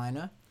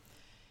Carolina.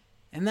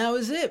 And that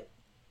was it.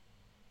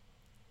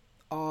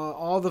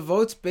 All the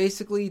votes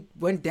basically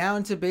went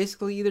down to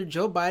either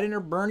Joe Biden or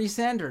Bernie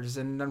Sanders.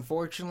 And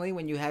unfortunately,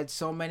 when you had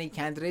so many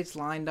candidates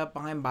lined up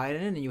behind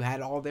Biden and you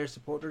had all their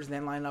supporters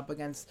then line up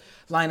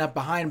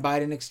behind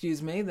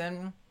Biden,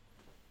 then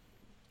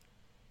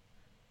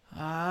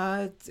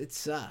it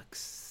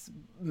sucks.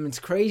 It's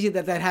crazy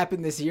that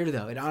happened this year,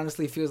 though. It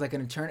honestly feels like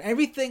an eternity.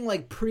 Everything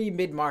like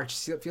mid-March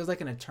feels like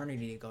an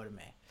eternity ago to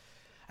me.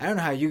 I don't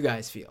know how you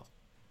guys feel.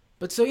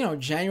 But so,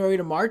 January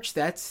to March,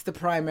 that's the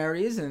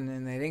primaries,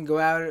 and they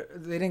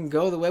didn't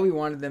go the way we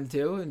wanted them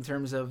to, in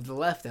terms of the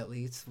left, at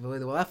least, the way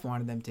the left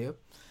wanted them to.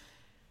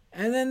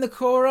 And then the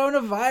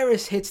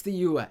coronavirus hits the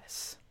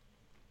U.S.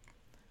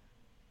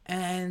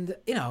 And,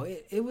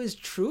 it was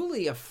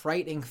truly a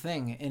frightening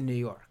thing in New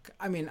York.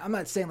 I'm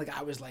not saying like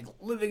I was like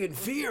living in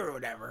fear or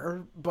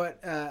whatever,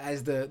 but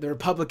as the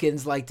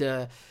Republicans like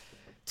to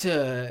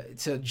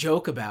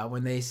joke about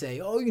when they say,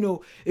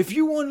 oh, if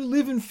you want to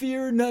live in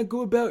fear and not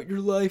go about your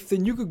life,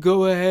 then you could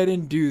go ahead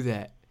and do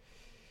that.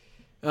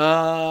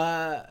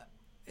 No,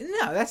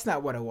 that's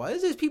not what it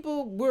was. Is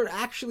people were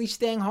actually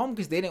staying home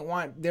because they didn't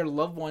want their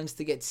loved ones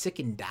to get sick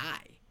and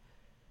die.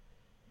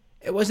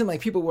 It wasn't like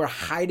people were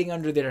hiding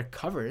under their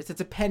covers. It's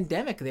a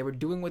pandemic. They were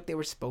doing what they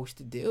were supposed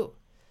to do.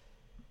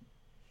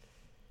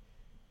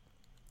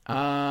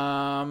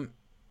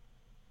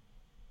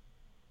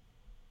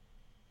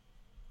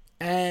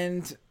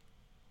 And,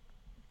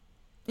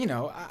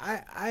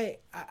 I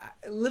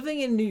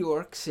living in New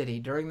York City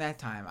during that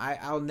time,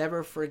 I'll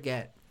never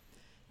forget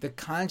the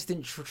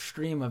constant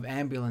stream of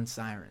ambulance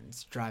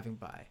sirens driving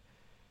by.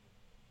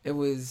 It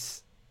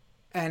was,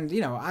 and,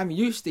 I'm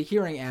used to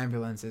hearing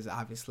ambulances,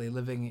 obviously,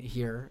 living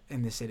here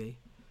in the city.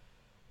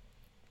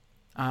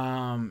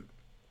 But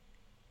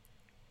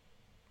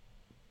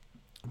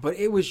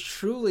it was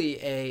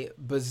truly a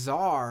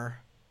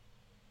bizarre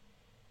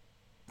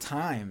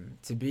time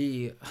to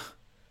be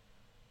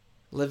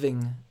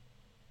living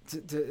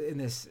in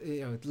this,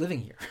 living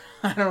here.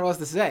 I don't know what else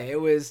to say.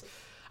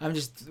 I'm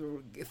just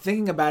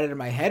thinking about it in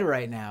my head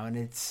right now, and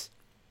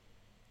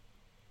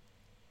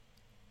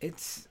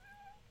it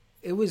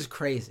was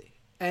crazy.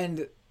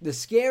 And the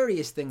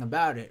scariest thing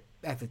about it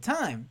at the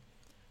time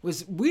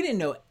was we didn't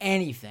know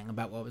anything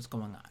about what was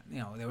going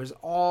on. There was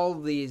all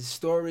these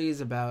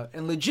stories about,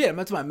 and legit, I'm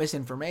not talking about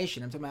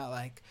misinformation. I'm talking about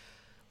like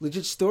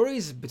legit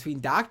stories between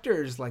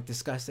doctors, like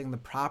discussing the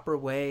proper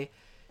way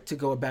to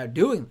go about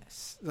doing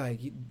this, like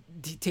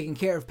taking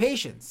care of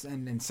patients,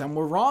 and some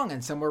were wrong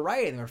and some were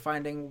right, and they were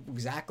finding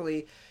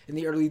exactly in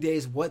the early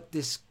days what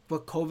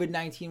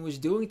COVID-19 was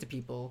doing to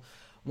people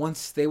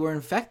once they were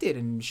infected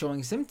and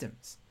showing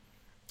symptoms,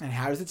 and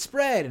how does it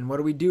spread, and what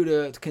do we do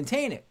to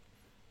contain it.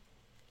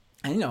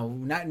 And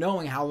not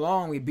knowing how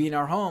long we'd be in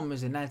our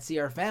homes and not see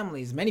our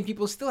families. Many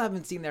people still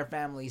haven't seen their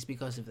families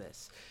because of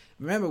this.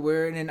 Remember,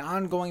 we're in an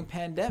ongoing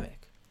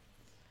pandemic.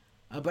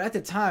 But at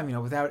the time,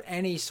 without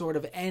any sort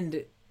of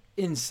end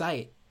in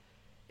sight,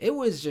 it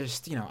was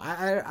just,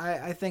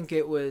 I think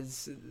it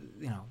was,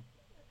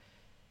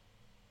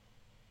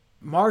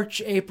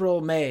 March, April,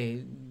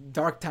 May,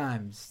 dark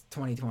times,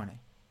 2020.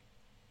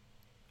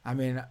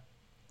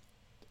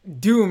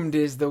 Doomed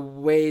is the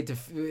way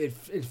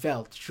it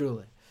felt,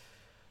 truly.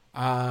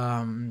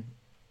 And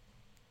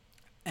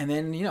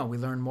then, we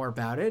learned more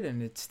about it,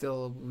 and it's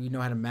still, we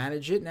know how to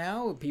manage it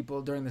now.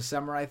 People during the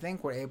summer, I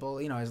think, were able,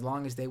 as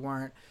long as they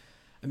weren't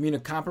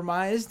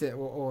immunocompromised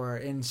or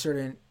in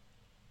certain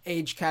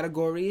age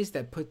categories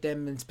that put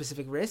them in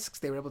specific risks,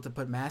 they were able to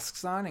put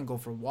masks on and go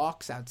for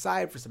walks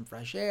outside for some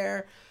fresh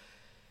air,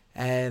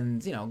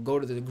 and, go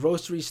to the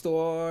grocery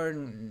store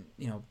and,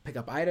 pick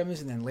up items.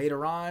 And then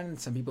later on,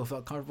 some people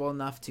felt comfortable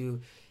enough to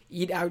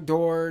eat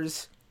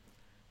outdoors.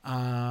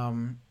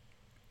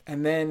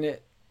 And then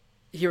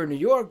here in New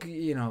York,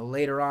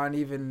 later on, I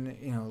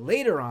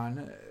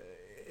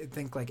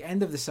think like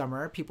end of the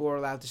summer, people were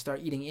allowed to start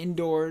eating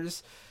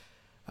indoors.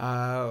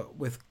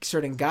 with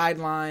certain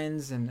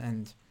guidelines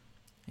and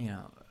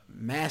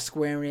mask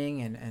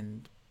wearing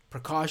and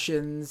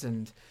precautions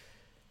and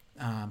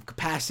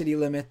capacity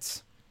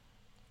limits.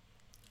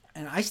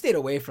 And I stayed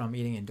away from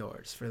eating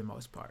indoors for the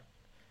most part.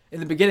 In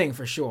the beginning,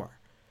 for sure.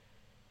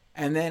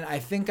 And then I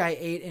think I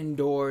ate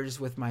indoors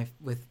with my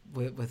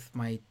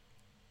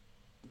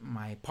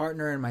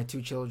partner and my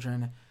 2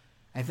 children,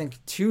 I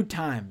think 2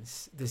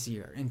 times this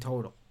year in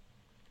total.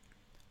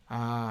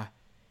 And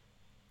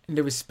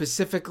it was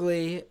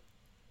specifically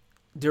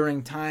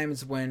during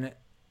times when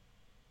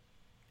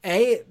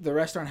the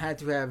restaurant had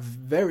to have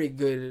very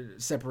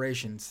good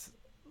separations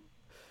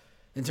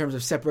in terms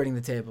of separating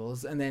the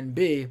tables, and then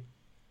B,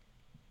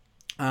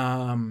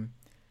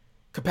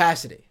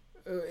 capacity.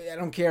 I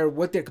don't care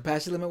what their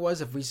capacity limit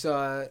was. If we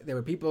saw there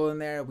were people in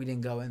there, we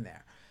didn't go in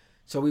there.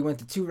 So we went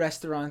to 2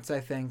 restaurants, I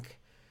think,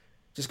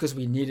 just because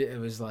we needed. It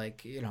was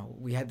like,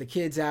 we had the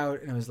kids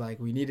out, and it was like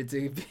we needed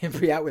to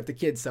be out with the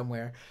kids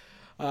somewhere.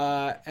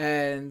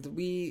 And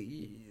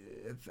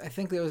I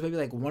think there was maybe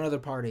like one other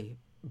party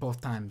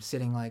both times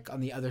sitting like on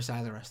the other side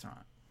of the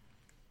restaurant.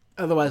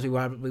 Otherwise, we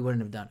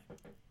wouldn't have done it.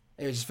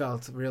 It just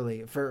felt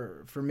really,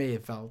 for me,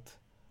 it felt.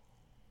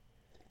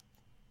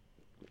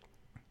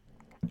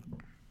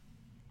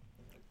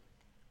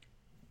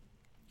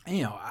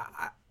 And,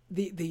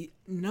 the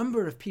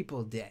number of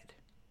people dead.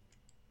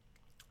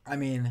 I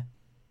mean,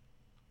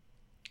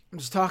 I'm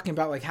just talking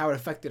about like how it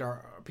affected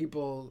our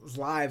people's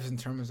lives in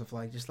terms of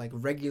like just like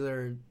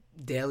regular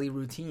daily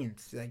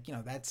routines. Like,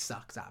 that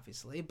sucks,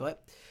 obviously,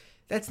 but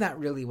that's not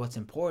really what's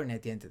important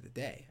at the end of the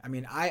day. I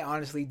mean, I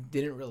honestly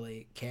didn't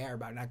really care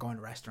about not going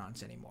to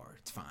restaurants anymore.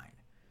 It's fine.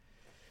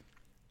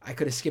 I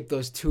could have skipped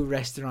those 2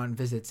 restaurant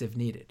visits if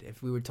needed,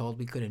 if we were told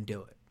we couldn't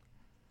do it.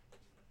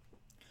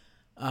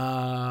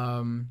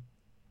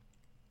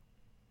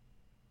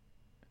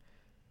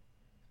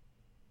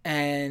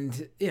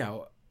 And,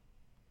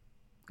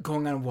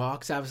 going on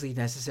walks, obviously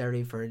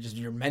necessary for just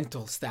your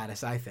mental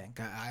status, I think.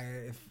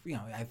 I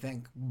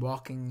think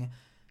walking,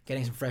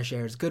 getting some fresh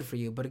air is good for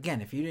you. But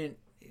again, if you didn't,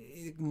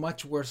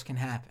 much worse can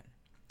happen.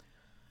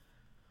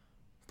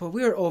 But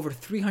we are over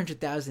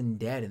 300,000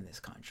 dead in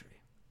this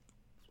country.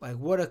 Like,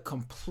 what a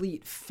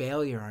complete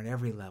failure on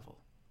every level.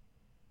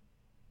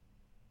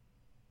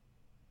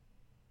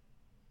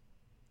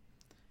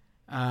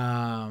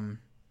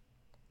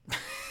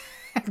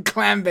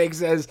 Clambake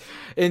says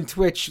in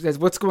Twitch,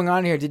 what's going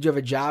on here? Did you have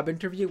a job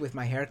interview with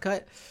my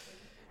haircut?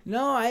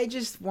 No, I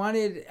just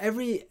wanted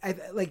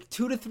like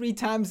 2 to 3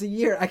 times a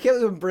year. I can't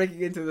even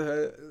breaking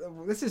into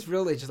this is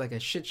really just like a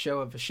shit show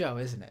of a show,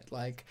 isn't it?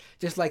 Like,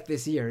 just like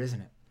this year,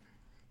 isn't it?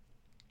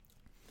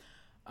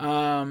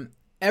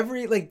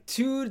 Every like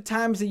 2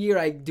 times a year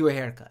I do a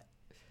haircut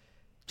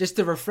just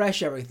to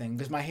refresh everything,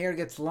 because my hair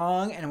gets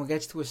long, and when it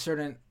gets to a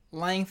certain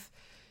length,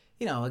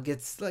 it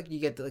gets like, you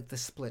get like the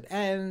split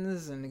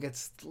ends, and it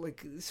gets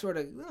like sort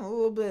of a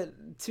little bit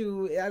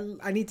too.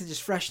 I need to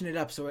just freshen it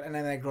up, and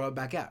then I grow it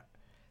back out.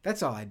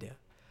 That's all I do.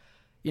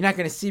 You're not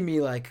gonna see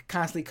me like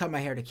constantly cut my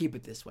hair to keep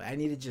it this way. I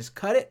need to just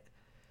cut it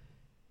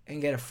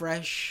and get a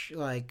fresh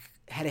like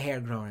head of hair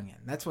growing in.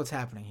 That's what's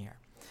happening here.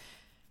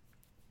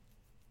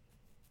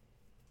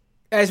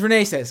 As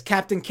Renee says,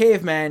 Captain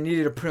Caveman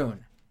needed a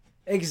prune.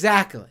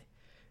 Exactly.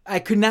 I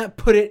could not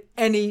put it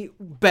any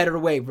better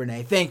way,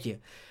 Renee. Thank you.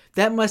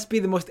 That must be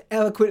the most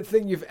eloquent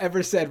thing you've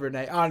ever said,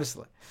 Renee,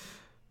 honestly.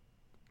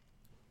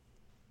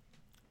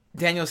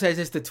 Daniel says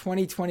it's the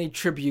 2020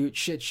 tribute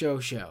shit show.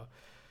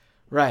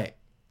 Right,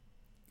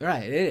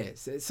 it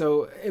is.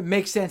 So it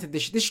makes sense that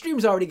this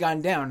stream's already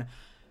gone down.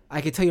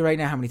 I can tell you right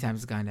now how many times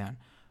it's gone down.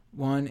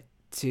 1,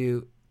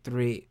 2,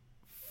 3,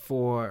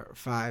 4,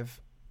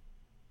 5.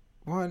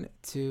 1,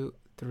 2,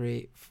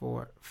 3,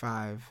 4,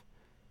 5.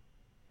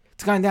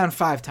 It's gone down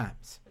 5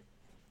 times.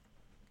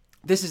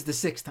 This is the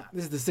 6th time.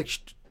 This is the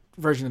 6th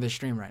version of this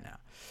stream right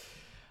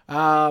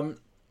now.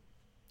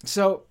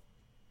 So,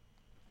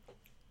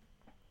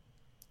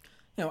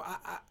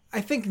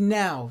 I think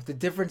now the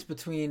difference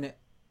between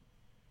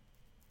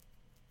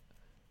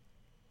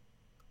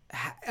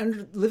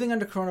living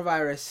under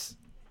coronavirus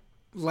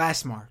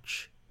last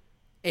March,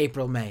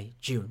 April, May,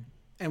 June,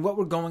 and what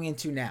we're going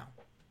into now.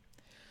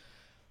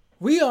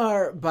 We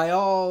are, by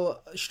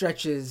all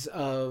stretches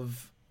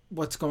of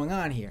what's going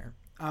on here,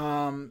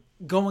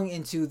 going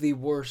into the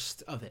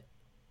worst of it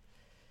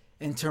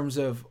in terms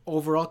of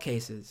overall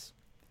cases,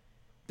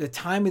 the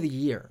time of the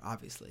year,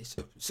 obviously.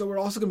 So we're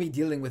also going to be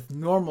dealing with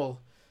normal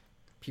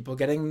people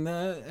getting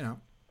the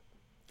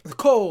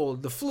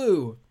cold, the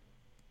flu,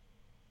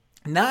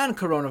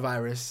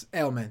 non-coronavirus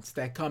ailments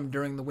that come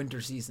during the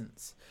winter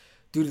seasons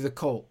due to the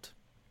cold.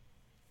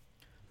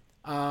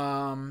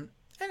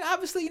 And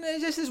obviously,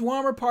 just as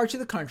warmer parts of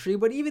the country,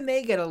 but even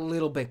they get a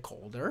little bit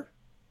colder.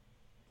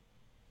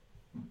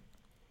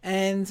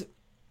 And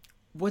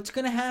what's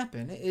going to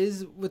happen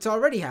is what's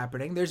already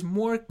happening. There's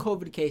more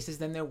COVID cases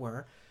than there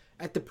were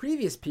at the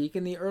previous peak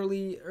in the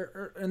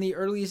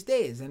earliest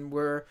days. And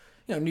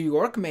New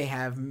York may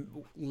have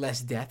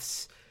less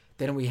deaths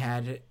than we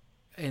had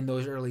in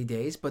those early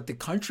days, but the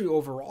country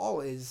overall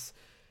is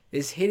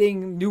is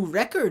hitting new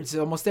records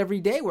almost every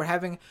day.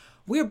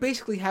 We're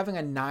basically having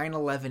a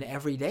 9/11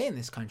 every day in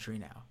this country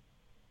now.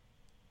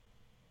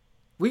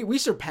 We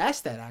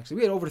surpassed that, actually.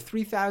 We had over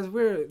 3,000.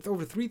 We're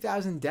over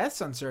 3,000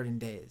 deaths on certain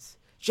days,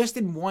 just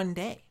in one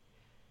day.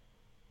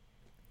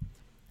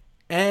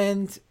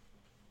 And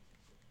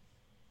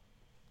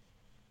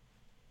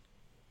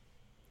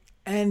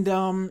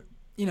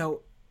you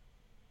know,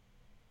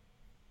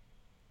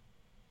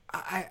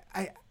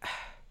 I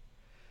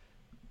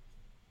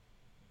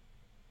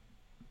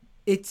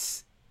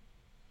it's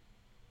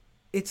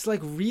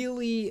like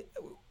really.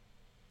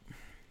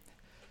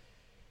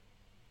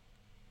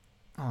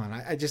 Hold on,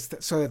 I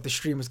just saw that the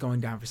stream was going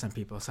down for some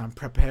people, so I'm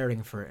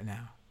preparing for it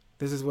now.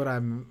 This is what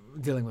I'm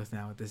dealing with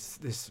now with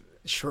this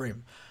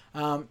stream.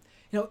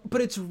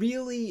 But it's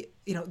really,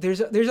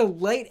 there's a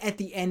light at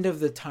the end of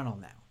the tunnel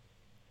now.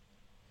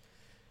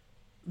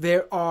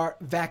 There are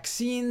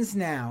vaccines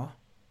now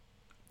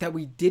that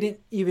we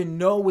didn't even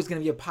know was going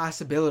to be a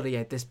possibility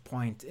at this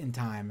point in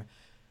time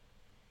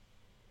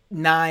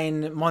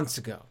 9 months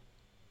ago.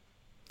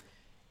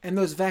 And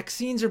those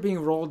vaccines are being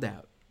rolled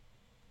out.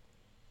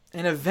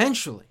 And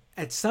eventually,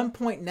 at some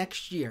point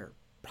next year,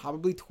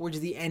 probably towards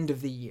the end of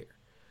the year,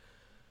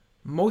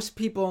 most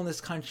people in this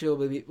country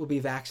will be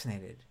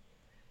vaccinated.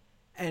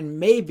 And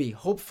maybe,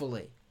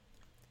 hopefully,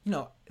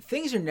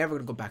 things are never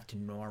going to go back to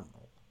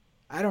normal.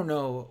 I don't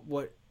know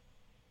what,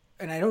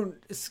 and I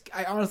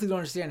honestly don't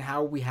understand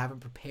how we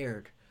haven't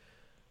prepared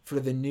for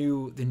the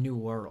new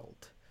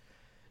world.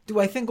 Do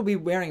I think we'll be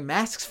wearing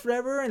masks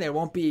forever and there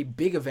won't be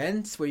big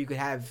events where you could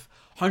have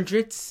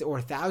hundreds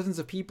or thousands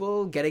of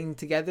people getting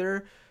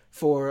together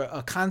for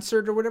a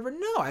concert or whatever?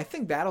 No, I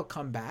think that'll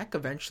come back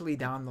eventually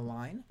down the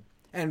line.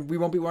 And we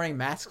won't be wearing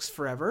masks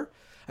forever.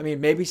 I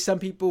mean, maybe some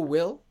people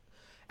will.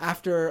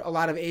 After a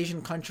lot of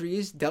Asian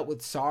countries dealt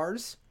with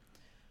SARS,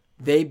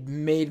 they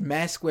made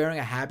mask wearing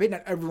a habit.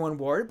 Not everyone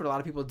wore it, but a lot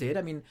of people did.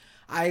 I mean,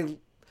 I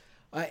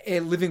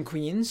live in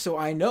Queens, so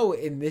I know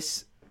in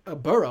this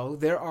borough,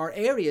 there are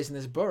areas in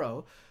this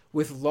borough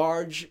with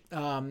large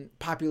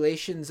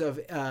populations of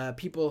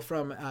people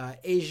from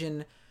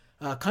Asian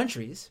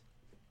countries.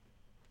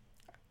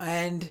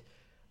 And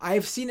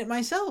I've seen it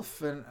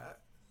myself. And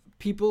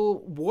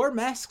people wore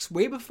masks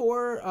way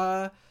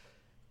before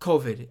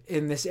COVID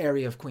in this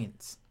area of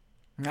Queens.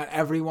 Not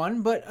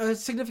everyone, but a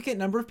significant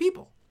number of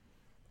people.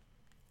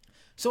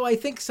 So I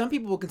think some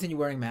people will continue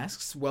wearing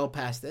masks well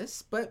past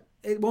this, but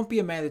it won't be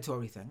a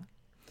mandatory thing.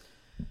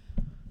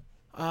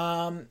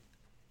 But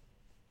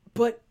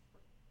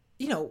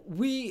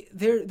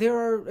there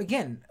are,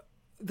 again,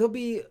 there'll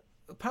be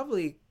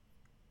probably,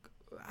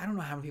 I don't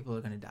know how many people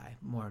are going to die.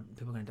 More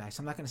people are going to die,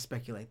 so I'm not going to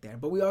speculate there.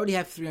 But we already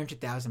have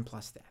 300,000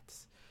 plus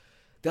deaths.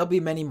 There'll be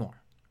many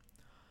more.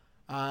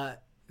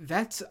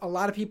 That's a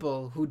lot of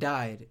people who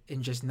died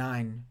in just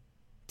 9-10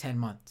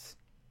 months.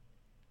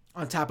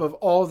 On top of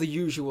all the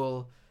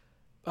usual,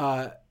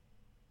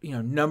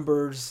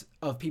 numbers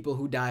of people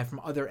who die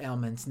from other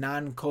ailments,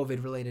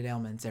 non-COVID related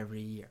ailments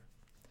every year.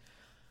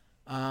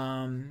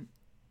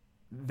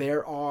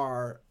 There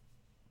are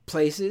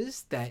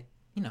places that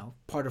are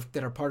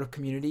part of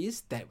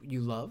communities that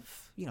you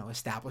love,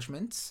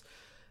 establishments,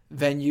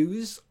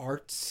 venues,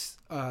 arts,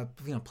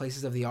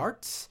 places of the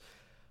arts,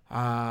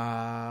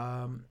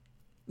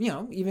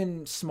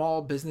 even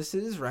small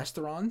businesses,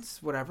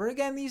 restaurants, whatever.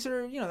 Again, these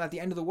are, not the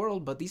end of the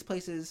world, but these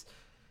places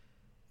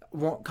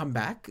won't come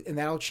back, and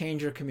that'll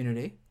change your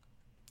community.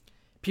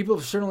 People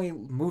have certainly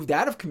moved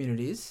out of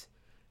communities,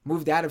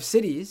 moved out of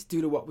cities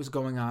due to what was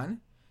going on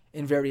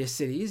in various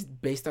cities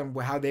based on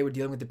how they were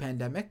dealing with the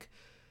pandemic.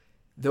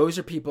 Those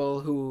are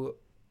people who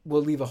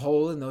will leave a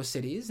hole in those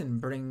cities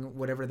and bring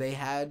whatever they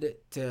had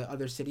to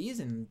other cities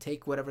and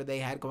take whatever they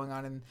had going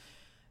on in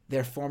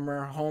their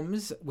former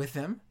homes with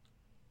them.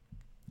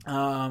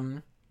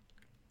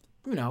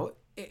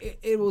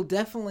 It will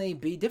definitely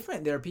be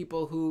different. There are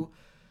people who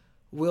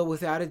will,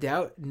 without a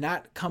doubt,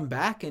 not come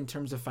back in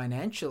terms of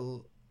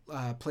financial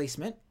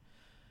placement,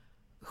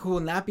 who will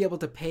not be able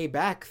to pay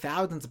back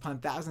thousands upon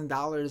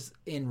 $1,000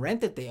 in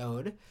rent that they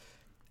owed,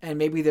 and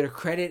maybe their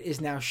credit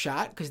is now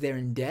shot because they're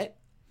in debt,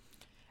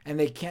 and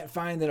they can't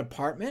find an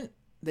apartment,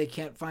 they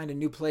can't find a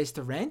new place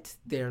to rent,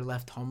 they're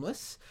left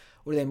homeless,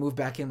 or they move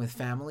back in with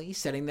family,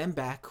 setting them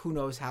back who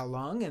knows how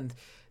long, and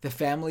the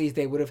families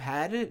they would have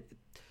had,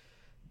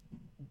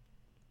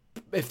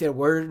 if there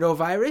were no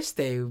virus,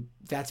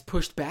 that's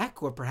pushed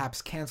back or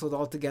perhaps canceled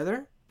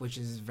altogether, which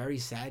is very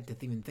sad to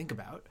even think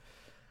about.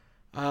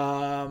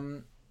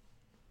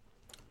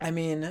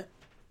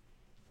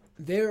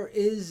 There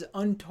is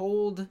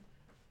untold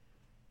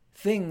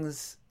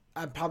things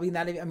I'm probably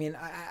not even,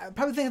 I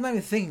probably think I'm not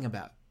even thinking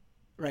about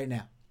right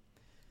now.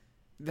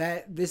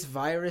 That this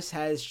virus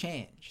has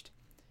changed.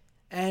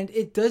 And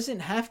it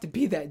doesn't have to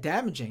be that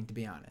damaging, to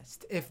be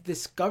honest. If the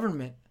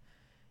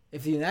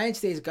United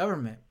States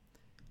government,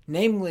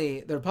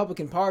 namely the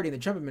Republican Party and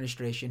the Trump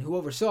administration, who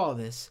oversaw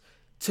this,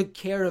 took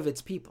care of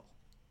its people.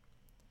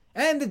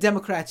 And the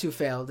Democrats who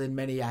failed in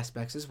many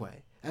aspects as well.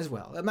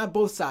 I'm not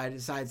both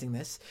sides in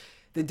this.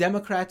 the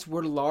Democrats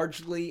were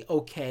largely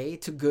okay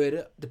to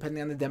good,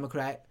 depending on the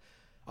Democrat,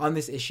 on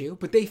this issue,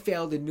 but they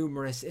failed in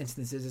numerous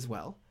instances as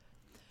well.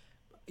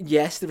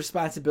 Yes, the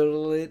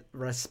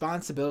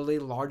responsibility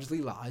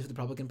largely lies with the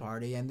Republican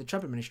Party and the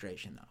Trump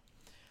administration, though.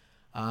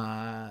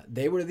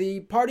 They were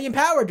the party in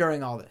power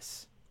during all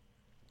this.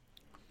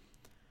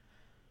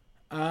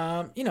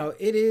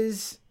 It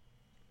is,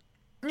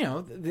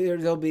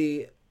 there'll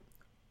be,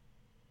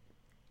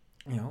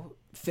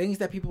 things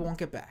that people won't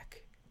get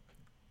back.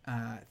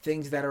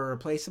 Things that are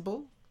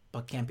replaceable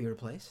but can't be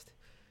replaced.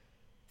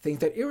 Things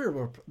that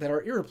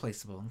are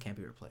irreplaceable and can't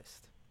be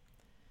replaced.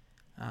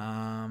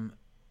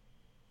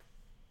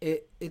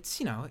 It's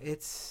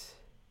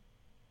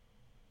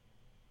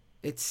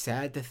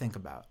sad to think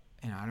about.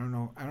 I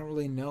don't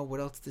really know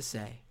what else to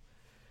say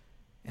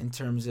in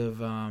terms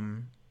of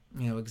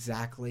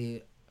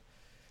exactly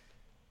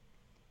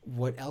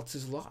what else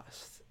is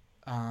lost.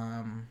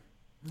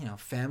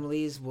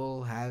 Families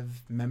will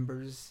have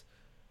members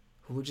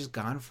who were just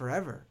gone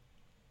forever,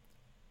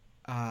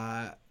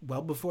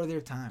 well before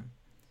their time.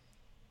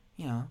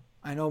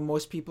 I know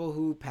most people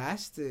who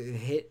passed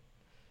hit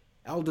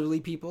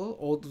elderly people,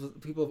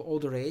 people of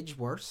older age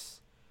worse.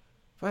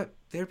 But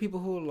there are people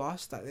who were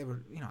lost. They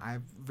were,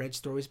 I've read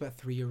stories about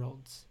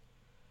 3-year-olds,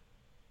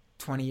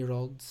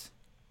 20-year-olds,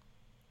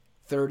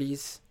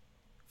 30s,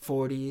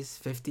 40s,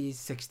 50s,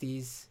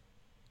 60s.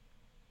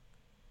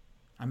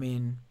 I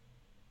mean,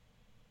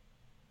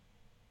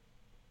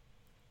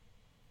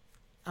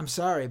 I'm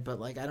sorry, but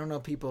I don't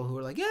know people who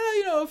are like,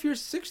 yeah, if you're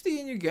 60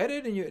 and you get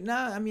it,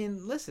 I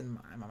mean, listen,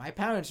 my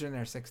parents are in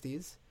their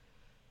 60s.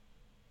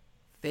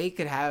 They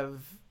could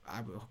have,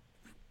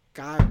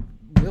 God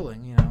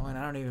willing, and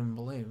I don't even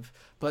believe,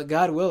 but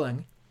God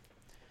willing,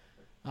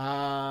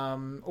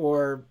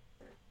 or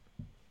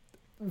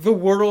the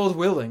world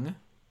willing,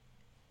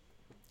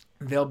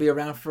 they'll be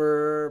around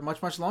for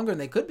much, much longer than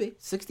they could be.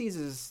 60s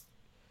is,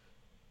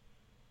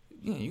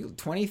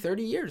 20,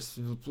 30 years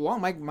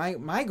long.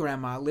 My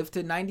grandma lived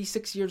to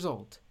 96 years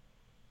old.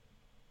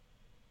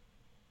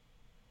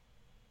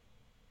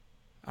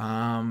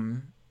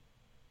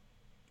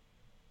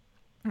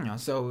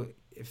 So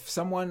if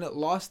someone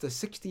lost a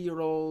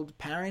 60-year-old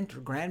parent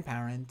or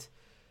grandparent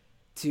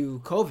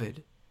to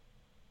COVID,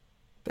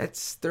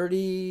 that's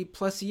 30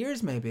 plus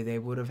years maybe they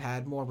would have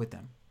had more with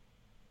them.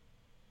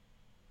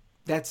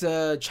 That's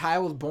a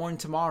child born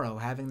tomorrow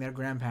having their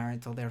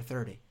grandparent till they're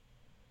 30.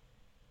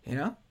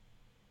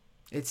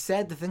 It's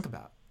sad to think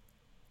about.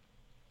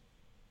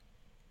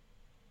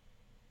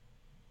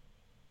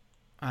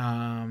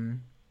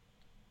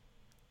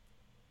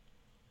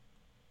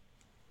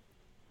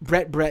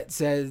 Brett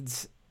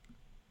says,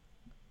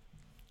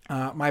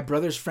 my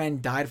brother's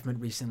friend died from it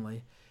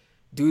recently.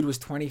 Dude was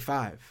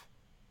 25.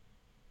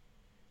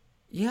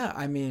 Yeah,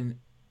 I mean,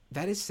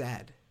 that is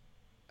sad.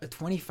 A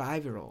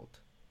 25-year-old.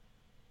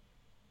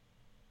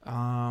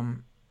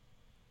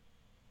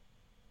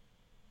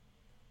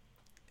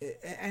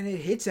 And it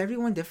hits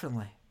everyone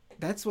differently.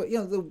 That's what,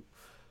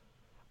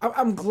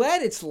 I'm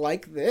glad it's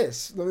like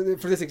this, for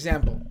this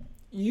example.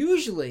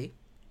 Usually,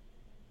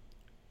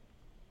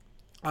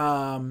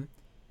 when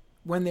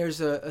there's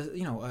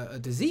a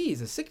disease,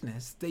 a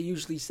sickness, they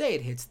usually say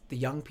it hits the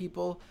young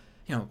people,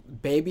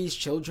 babies,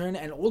 children,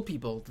 and old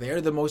people.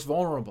 They're the most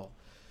vulnerable.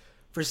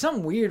 For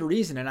some weird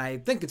reason, and I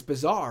think it's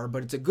bizarre,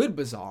 but it's a good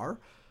bizarre,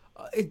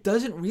 it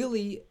doesn't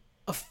really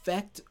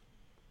affect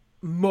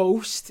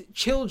most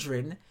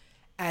children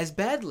as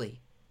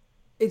badly.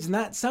 It's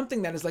not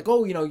something that is like,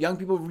 young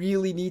people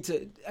really need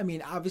to, I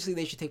mean, obviously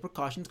they should take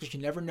precautions because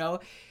you never know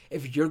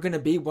if you're going to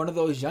be one of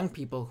those young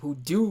people who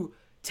do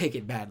take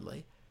it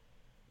badly.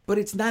 But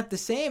it's not the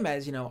same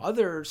as,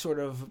 other sort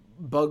of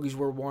bugs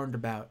we're warned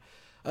about.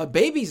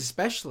 Babies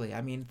especially.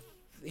 I mean,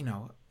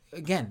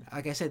 again,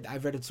 like I said,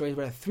 I've read stories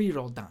about a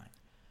 3-year-old dying.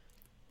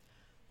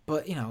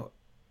 But,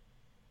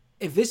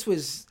 if this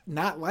was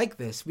not like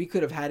this, we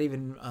could have had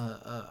even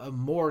a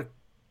more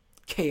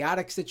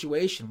chaotic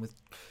situation with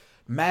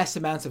mass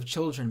amounts of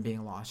children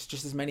being lost,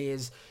 just as many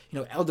as,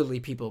 elderly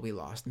people we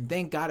lost. And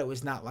thank God it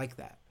was not like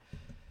that.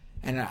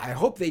 And I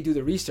hope they do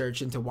the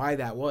research into why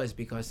that was,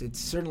 because it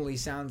certainly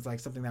sounds like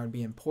something that would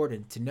be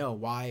important to know,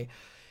 why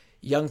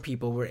young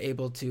people were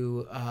able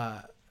to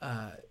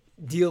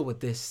deal with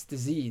this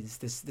disease,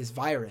 this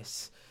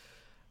virus,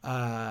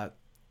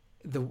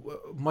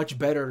 much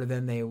better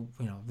than they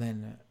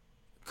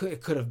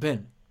it could have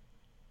been.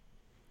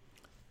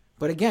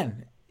 But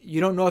again, you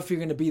don't know if you're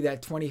going to be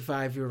that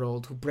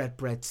 25-year-old who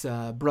Brett's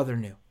brother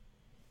knew.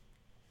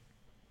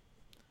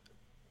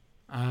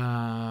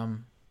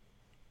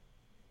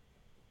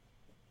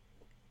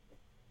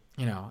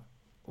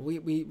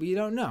 We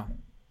don't know.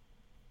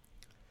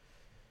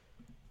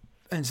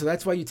 And so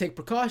that's why you take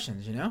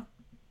precautions,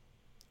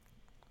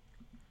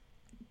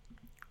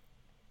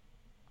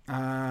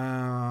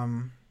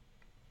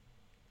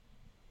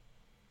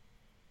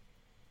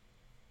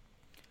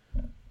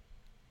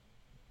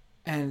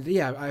 And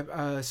yeah,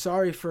 I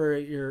sorry for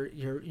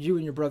you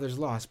and your brother's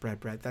loss,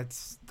 Brett.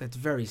 That's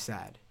very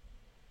sad.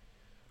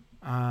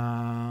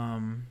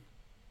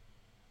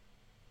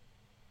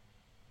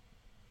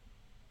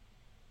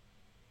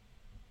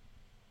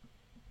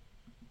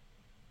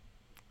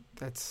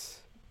 That's...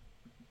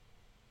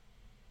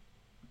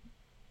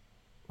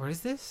 What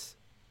is this?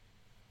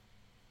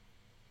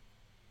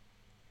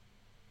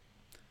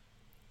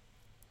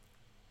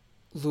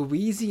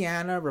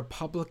 Louisiana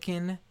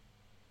Republican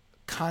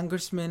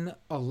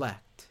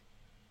Congressman-elect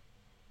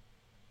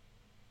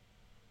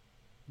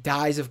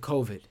dies of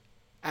COVID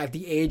at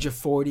the age of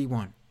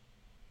 41.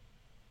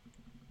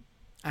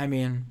 I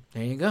mean,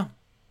 there you go.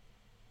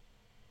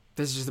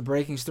 This is just a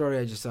breaking story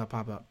I just saw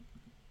pop up.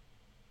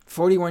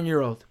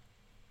 41-year-old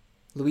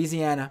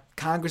Louisiana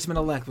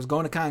Congressman-elect was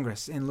going to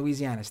Congress in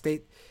Louisiana.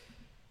 State...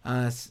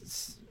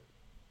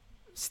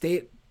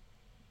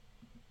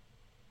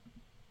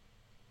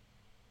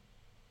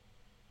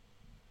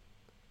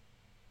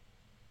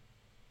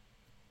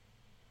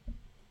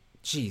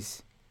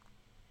 Jeez.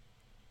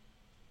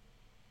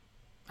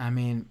 I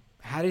mean,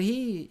 how did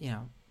he,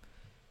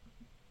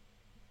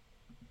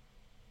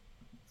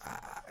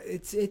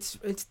 it's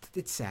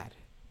sad.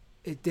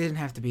 It didn't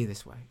have to be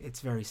this way. It's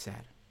very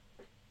sad.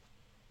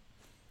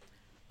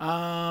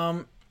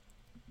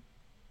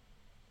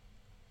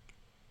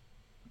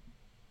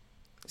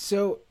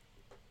 So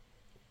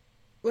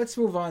let's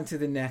move on to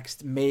the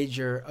next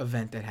major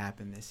event that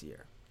happened this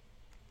year.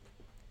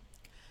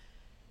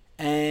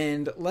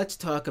 And let's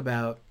talk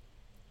about,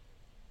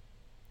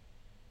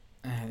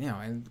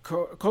 and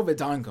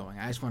COVID's ongoing.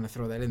 I just want to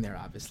throw that in there,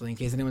 obviously, in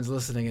case anyone's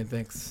listening and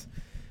thinks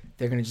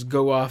they're going to just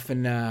go off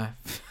and, oh,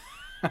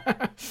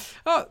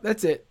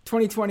 that's it.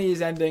 2020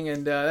 is ending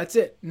and that's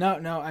it. No,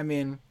 I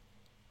mean,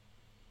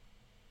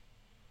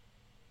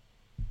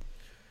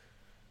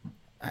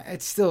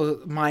 it's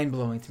still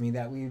mind-blowing to me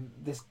that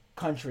this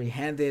country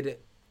handed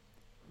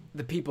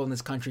the people in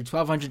this country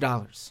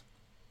 $1,200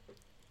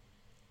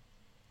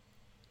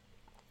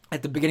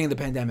 at the beginning of the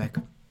pandemic,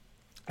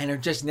 and are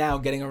just now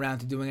getting around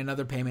to doing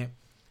another payment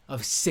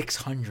of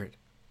 $600.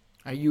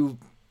 Are you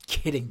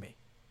kidding me?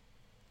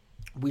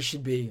 We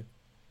should be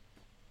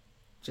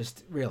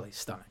just really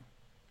stunning.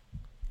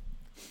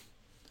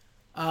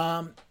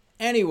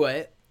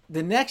 Anyway,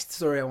 the next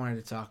story I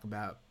wanted to talk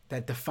about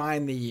that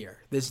defined the year,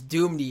 this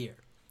doomed year,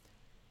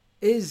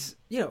 is,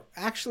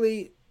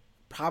 actually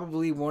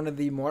probably one of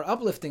the more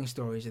uplifting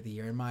stories of the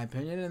year, in my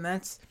opinion, and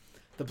that's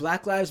the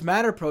Black Lives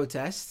Matter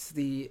protests,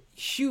 the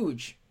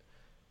huge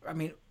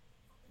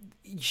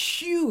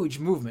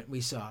movement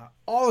we saw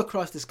all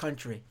across this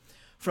country,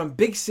 from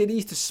big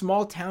cities to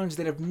small towns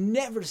that have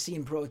never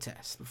seen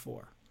protests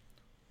before,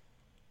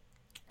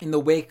 in the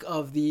wake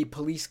of the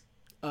police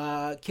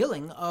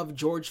killing of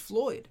George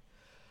Floyd.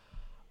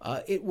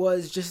 It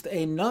was just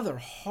another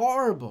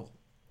horrible,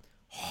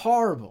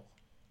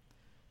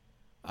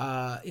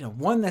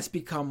 one that's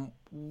become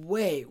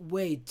way,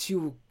 way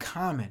too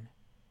common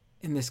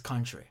in this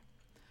country.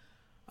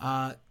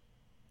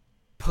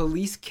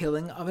 Police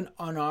killing of an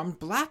unarmed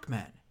black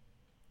man.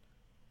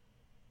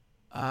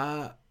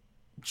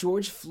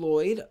 George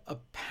Floyd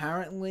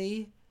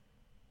apparently,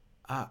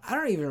 I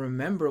don't even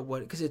remember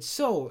what, because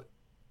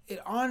it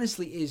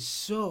honestly is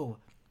so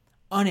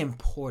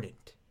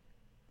unimportant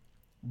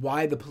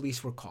why the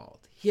police were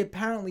called. He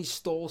apparently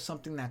stole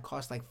something that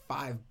cost like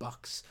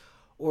 $5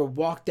 or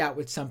walked out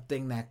with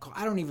something that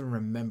I don't even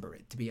remember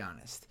it, to be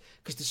honest,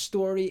 because the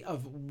story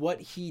of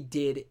what he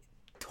did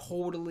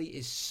totally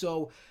is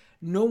so,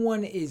 no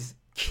one is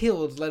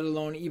killed, let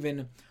alone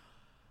even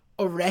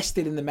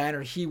arrested in the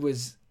manner he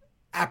was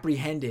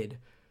apprehended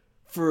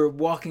for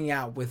walking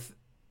out with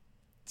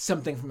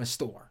something from a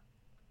store.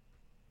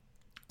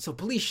 So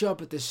police show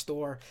up at this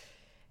store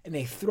and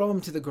they throw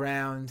him to the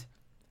ground,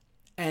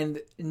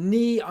 and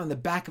knee on the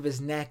back of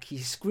his neck.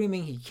 He's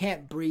screaming. He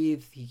can't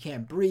breathe.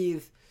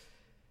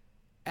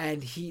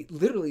 And he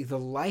literally, the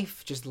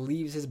life just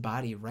leaves his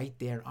body right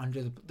there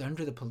under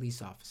the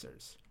police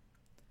officers.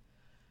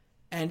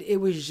 And it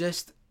was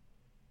just,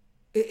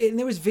 and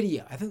there was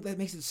video. I think that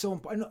makes it so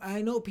important.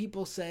 I know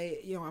people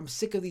say, I'm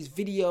sick of these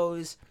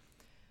videos.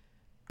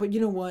 But you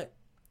know what?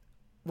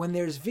 When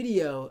there's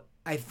video,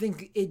 I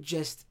think it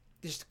just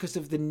because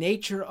of the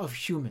nature of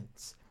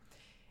humans,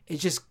 it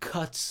just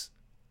cuts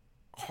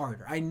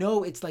harder. I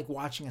know it's like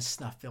watching a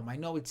snuff film. I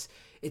know it's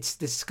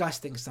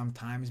disgusting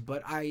sometimes,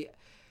 but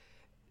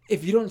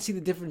if you don't see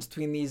the difference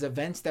between these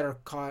events that are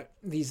caught,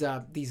 these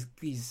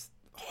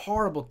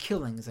horrible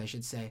killings, I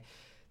should say,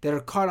 that are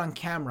caught on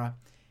camera,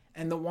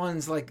 and the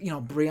ones like,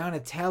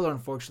 Breonna Taylor,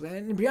 unfortunately.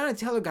 And Breonna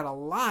Taylor got a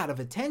lot of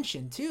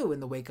attention, too, in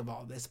the wake of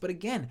all this. But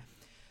again,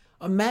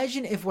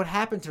 imagine if what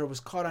happened to her was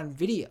caught on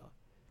video.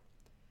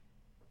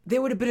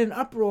 There would have been an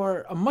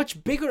uproar, a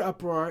much bigger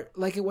uproar,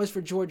 like it was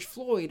for George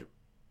Floyd,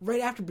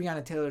 right after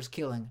Breonna Taylor's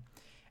killing.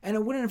 And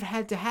it wouldn't have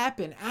had to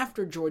happen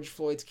after George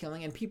Floyd's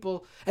killing,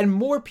 and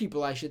more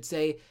people, I should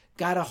say,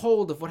 got a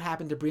hold of what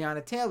happened to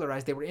Breonna Taylor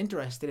as they were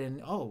interested in,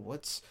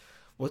 what's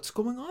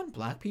going on?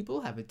 Black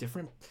people have a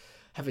different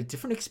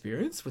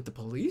experience with the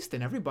police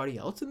than everybody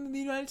else in the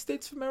United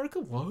States of America.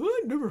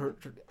 What? Never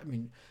heard. I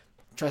mean,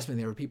 trust me,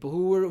 there were people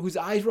whose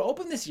eyes were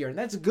open this year, and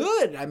that's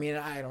good. I mean,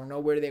 I don't know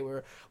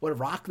what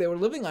rock they were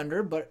living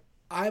under, but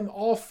I'm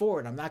all for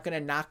it. I'm not going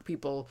to knock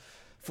people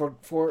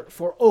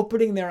for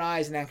opening their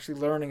eyes and actually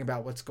learning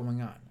about what's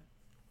going on.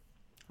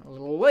 A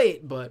little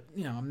late, but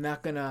I'm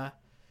not gonna.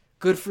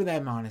 Good for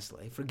them,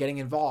 honestly, for getting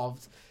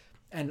involved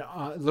and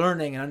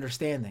learning and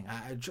understanding.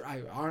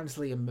 I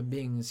honestly am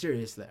being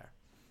serious there.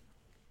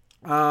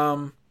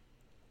 But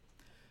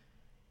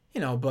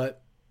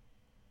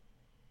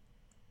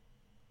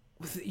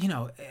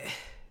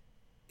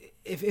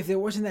if there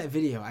wasn't that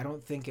video, I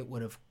don't think it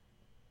would have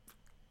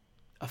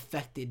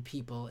affected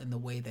people in the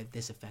way that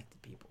this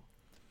affected people.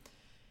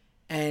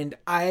 And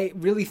I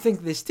really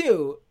think this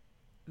too,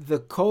 the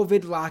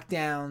COVID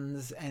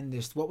lockdowns and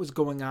this, what was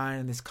going on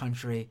in this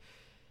country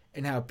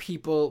and how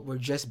people were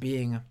just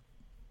being,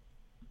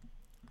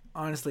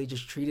 honestly,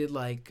 just treated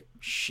like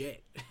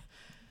shit.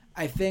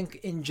 I think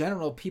in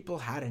general, people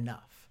had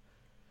enough.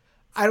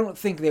 I don't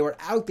think they were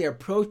out there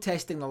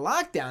protesting the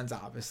lockdowns,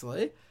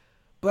 obviously,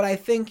 but I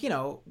think,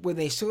 when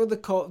they saw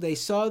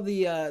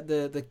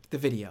the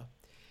video,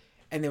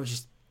 and there was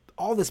just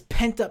all this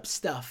pent up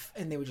stuff,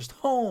 and they were just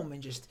home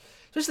and just,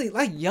 especially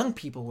like young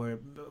people were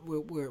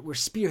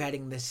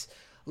spearheading this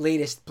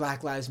latest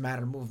Black Lives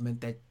Matter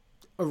movement that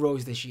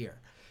arose this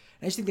year.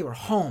 And I just think they were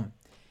home,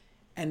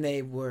 and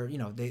they were,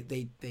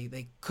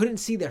 they couldn't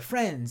see their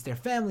friends, their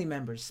family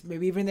members,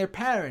 maybe even their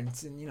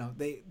parents, and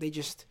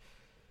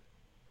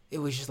it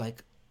was just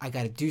like, I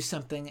got to do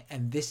something,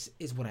 and this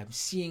is what I'm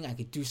seeing. I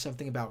could do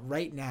something about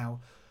right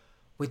now,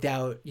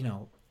 without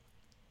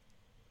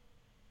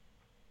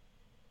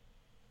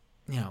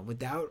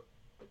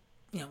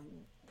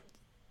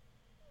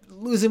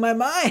losing my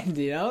mind.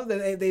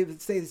 They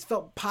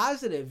felt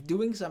positive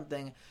doing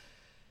something,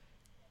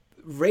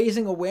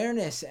 raising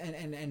awareness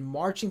and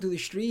marching through the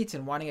streets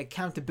and wanting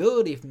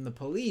accountability from the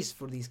police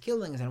for these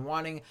killings, and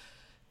wanting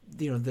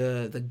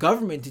the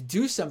government to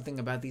do something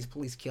about these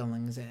police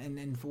killings,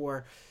 and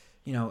for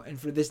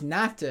this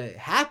not to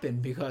happen,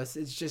 because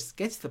it just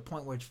gets to the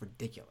point where it's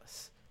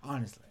ridiculous.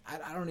 Honestly,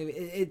 I don't even.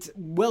 It's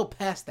well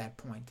past that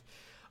point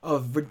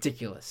of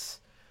ridiculous.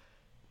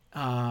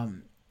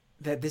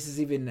 That this is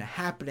even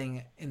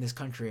happening in this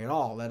country at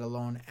all, let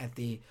alone at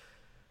the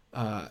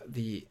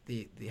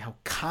how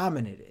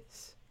common it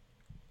is.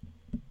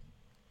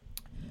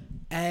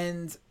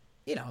 And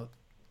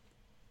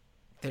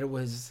there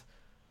was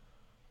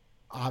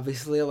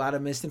obviously a lot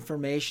of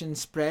misinformation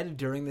spread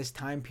during this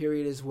time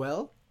period as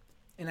well,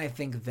 and I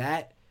think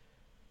that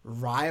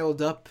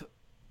riled up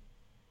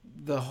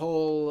the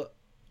whole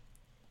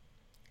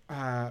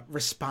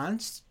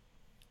response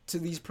to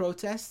these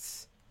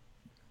protests.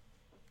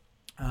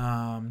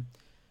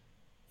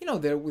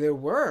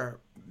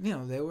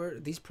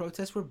 These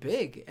protests were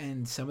big,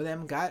 and some of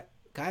them got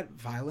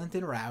violent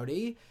and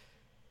rowdy,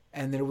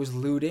 and there was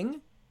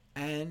looting,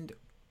 and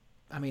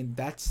I mean,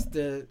 that's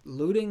the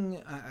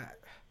looting.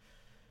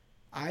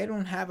 I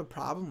don't have a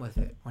problem with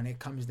it when it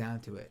comes down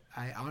to it.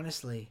 I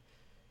honestly,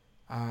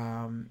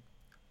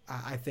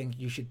 I think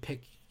you should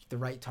pick the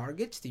right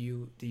targets. Do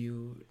you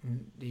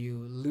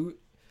loot?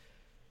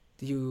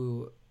 Do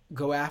you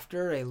go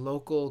after a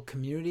local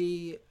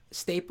community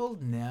staple?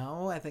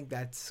 No, I think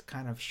that's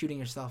kind of shooting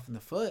yourself in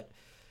the foot.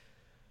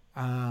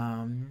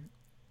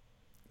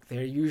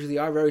 They usually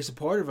are very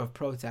supportive of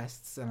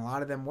protests, and a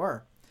lot of them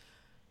were.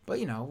 But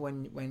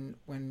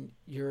when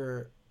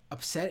you're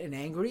upset and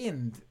angry,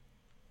 and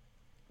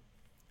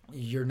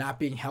you're not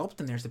being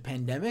helped, and there's a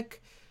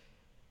pandemic,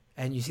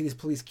 and you see this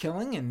police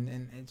killing,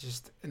 and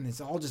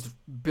it's all just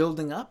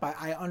building up,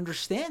 I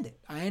understand it.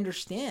 I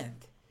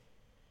understand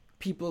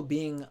people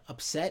being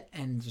upset,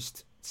 and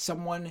just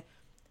someone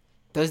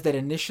does that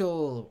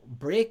initial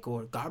break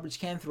or garbage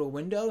can through a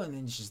window, and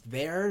then it's just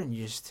there, and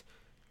you just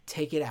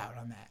take it out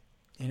on that,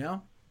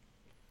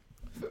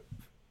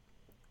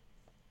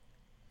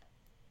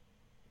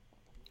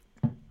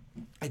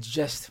 It's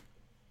just,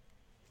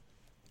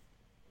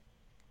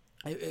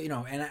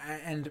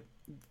 and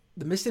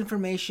the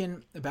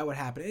misinformation about what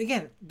happened. And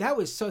again, that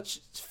was such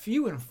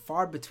few and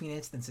far between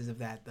instances of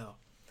that, though,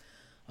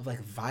 of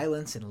like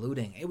violence and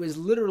looting. It was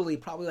literally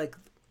probably like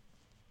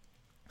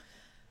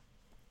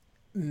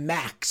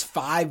max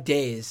 5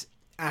 days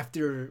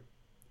after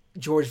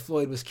George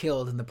Floyd was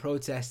killed and the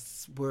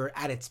protests were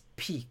at its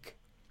peak.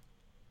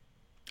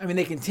 I mean,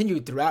 they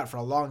continued throughout for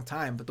a long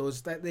time, but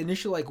the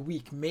initial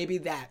week, maybe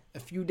that a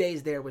few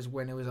days there was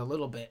when it was a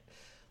little bit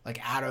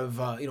out of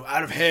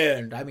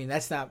hand. I mean,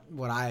 that's not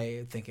what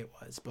I think it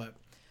was, but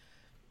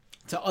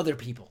to other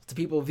people, to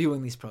people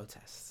viewing these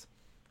protests.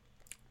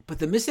 But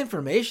the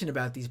misinformation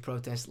about these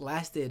protests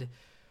lasted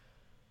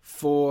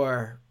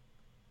for,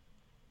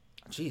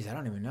 I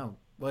don't even know.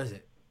 What is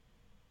it?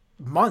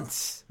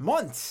 Months.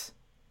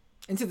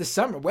 Into the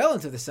summer, well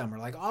into the summer,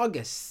 like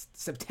August,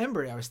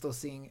 September, I was still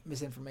seeing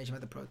misinformation about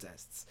the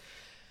protests.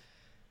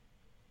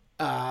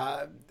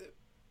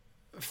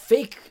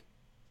 Fake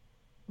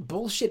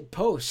bullshit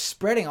posts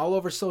spreading all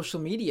over social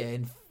media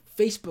and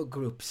Facebook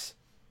groups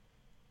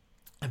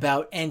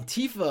about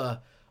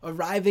Antifa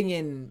arriving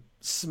in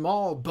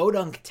small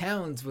podunk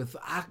towns with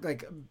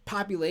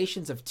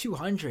populations of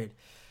 200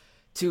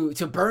 to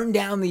burn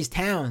down these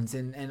towns,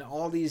 and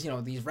all these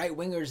these right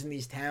wingers in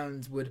these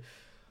towns would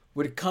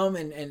would come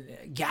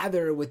and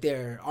gather with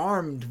their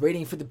armed,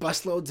 waiting for the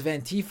busloads of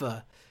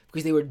Antifa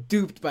because they were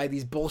duped by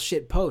these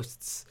bullshit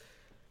posts.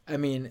 I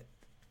mean,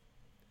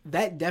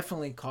 that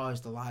definitely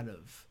caused a lot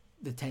of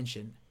the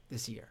tension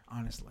this year,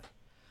 honestly.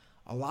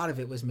 A lot of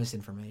it was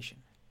misinformation.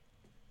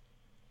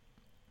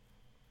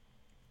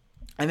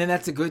 And then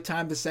that's a good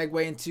time to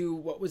segue into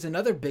what was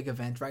another big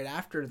event right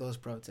after those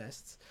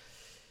protests.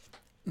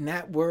 And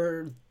that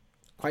were,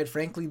 quite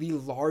frankly, the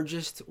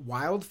largest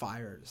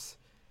wildfires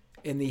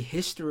in the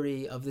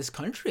history of this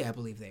country, I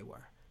believe they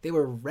were. They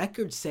were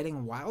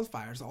record-setting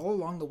wildfires all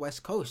along the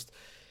West Coast.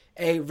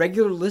 A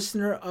regular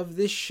listener of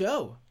this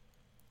show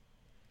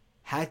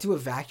had to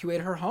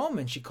evacuate her home,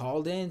 and she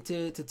called in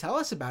to tell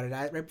us about it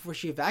right before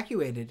she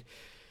evacuated,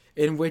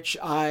 in which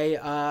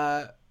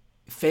I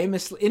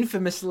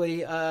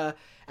infamously,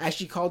 as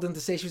she called in to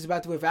say she was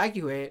about to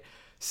evacuate,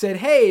 said,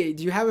 "Hey,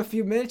 do you have a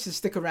few minutes to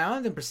stick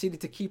around?" and proceeded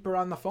to keep her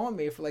on the phone with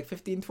me for like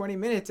 15, 20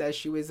 minutes as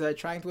she was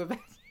trying to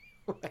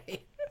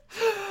evacuate.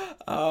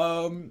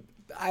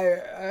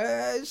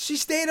 She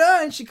stayed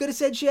on. She could have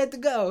said she had to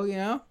go, you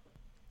know?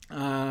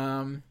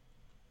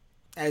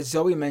 As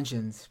Zoe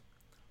mentions,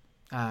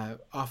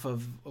 off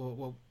of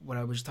what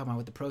I was just talking about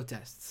with the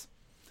protests,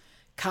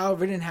 Kyle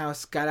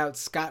Rittenhouse got out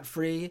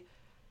scot-free,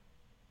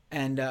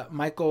 and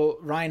Michael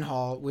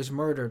Reinhall was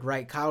murdered,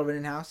 right? Kyle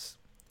Rittenhouse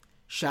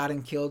shot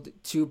and killed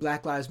 2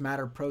 Black Lives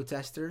Matter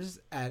protesters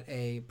at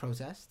a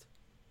protest.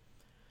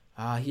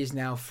 He is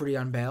now free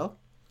on bail.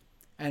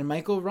 And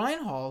Michael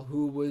Reinhall,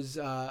 who was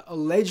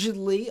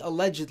allegedly,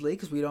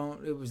 because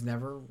it was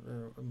never,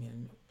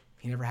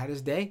 he never had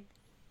his day.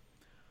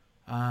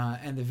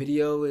 And the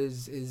video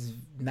is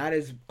not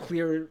as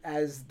clear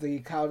as the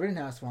Kyle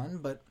Rittenhouse one,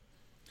 but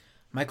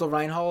Michael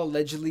Reinhall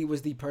allegedly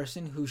was the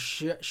person who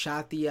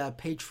shot the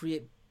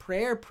Patriot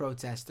Prayer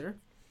protester,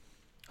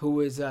 who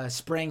was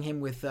spraying him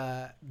with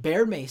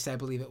bear mace, I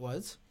believe it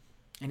was.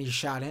 And he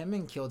shot him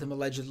and killed him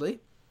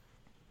allegedly.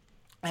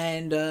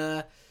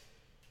 And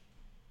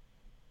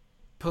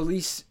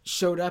police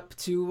showed up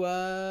to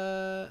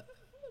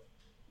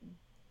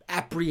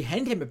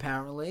apprehend him,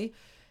 apparently.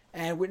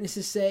 And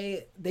witnesses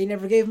say they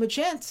never gave him a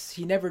chance.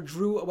 He never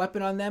drew a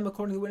weapon on them,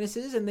 according to the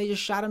witnesses, and they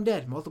just shot him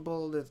dead.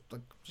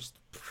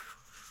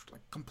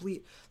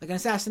 Complete, like an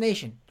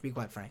assassination, to be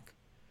quite frank.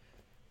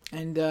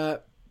 And,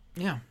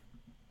 yeah.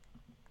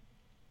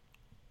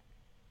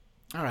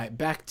 All right,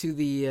 back to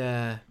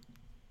the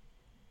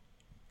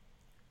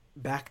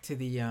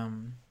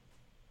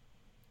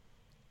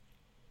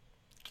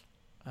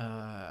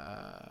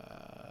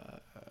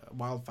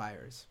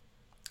wildfires.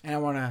 And I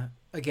want to,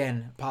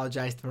 again,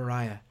 apologize to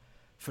Mariah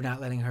for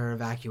not letting her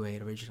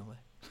evacuate originally.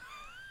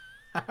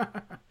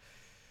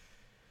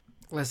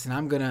 Listen,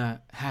 I'm going to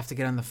have to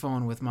get on the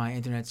phone with my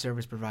internet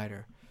service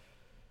provider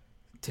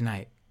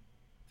tonight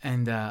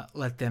and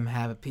let them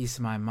have a piece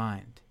of my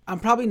mind. I'm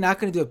probably not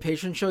going to do a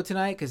patron show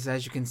tonight because,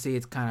 as you can see,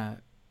 it's kind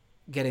of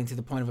getting to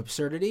the point of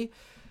absurdity.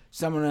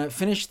 So I'm going to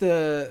finish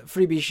the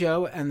freebie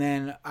show, and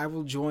then I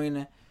will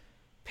join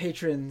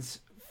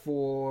patrons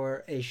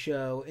for a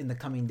show in the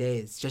coming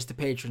days. Just a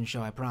patron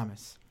show, I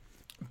promise.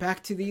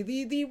 Back to the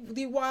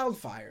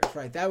wildfires,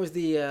 right? That was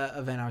the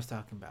event I was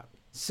talking about.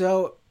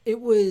 So it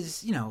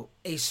was,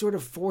 a sort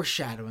of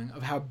foreshadowing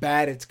of how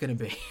bad it's going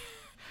to be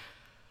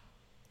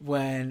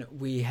when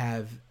we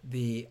have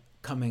the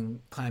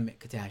coming climate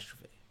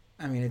catastrophe.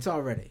 I mean, it's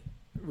already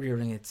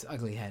rearing its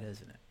ugly head,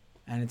 isn't it?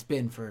 And it's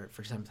been for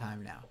some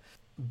time now.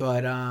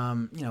 But,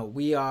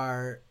 we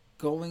are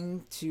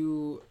going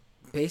to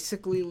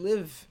basically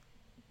live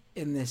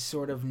in this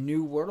sort of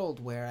new world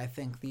where I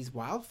think these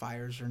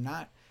wildfires are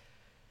not,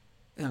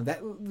 that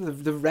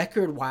the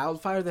record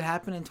wildfire that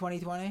happened in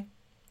 2020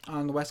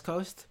 on the West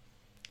Coast,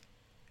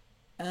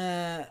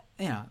 that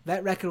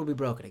record will be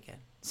broken again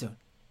soon.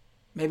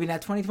 Maybe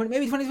not 2020,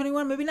 maybe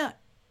 2021, maybe not.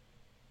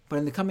 But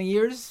in the coming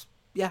years,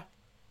 yeah.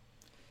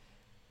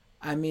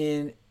 I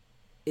mean,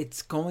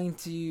 it's going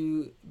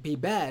to be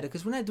bad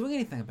because we're not doing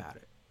anything about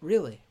it.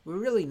 Really. We're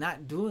really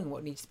not doing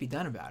what needs to be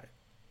done about it.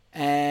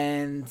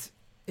 And,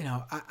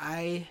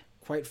 I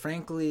quite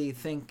frankly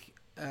think,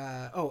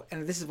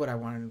 and this is what I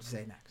wanted to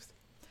say next.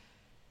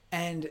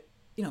 And,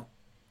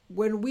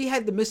 when we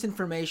had the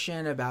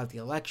misinformation about the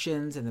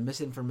elections and the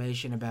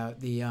misinformation about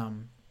the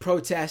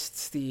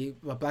protests, the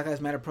Black Lives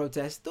Matter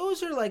protests,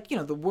 those are like,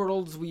 the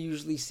worlds we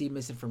usually see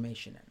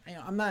misinformation in.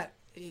 I'm not,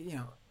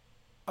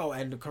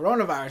 and the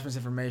coronavirus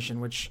misinformation,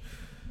 which,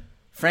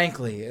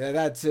 frankly,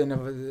 that's in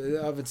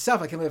of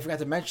itself. I can't believe I forgot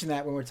to mention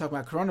that when we were talking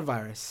about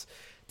coronavirus.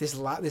 This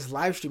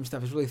live stream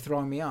stuff is really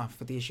throwing me off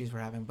with the issues we're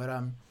having.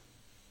 But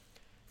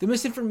the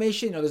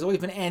misinformation, there's always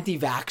been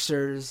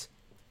anti-vaxxers,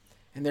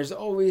 and there's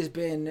always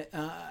been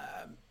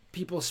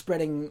people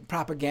spreading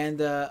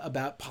propaganda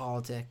about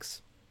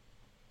politics.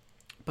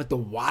 But the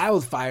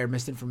wildfire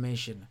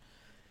misinformation,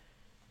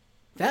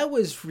 that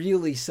was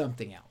really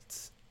something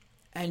else.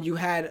 And you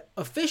had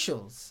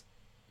officials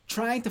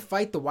trying to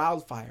fight the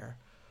wildfire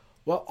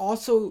while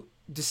also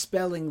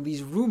dispelling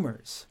these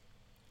rumors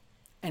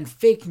and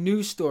fake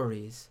news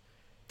stories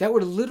that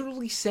were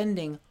literally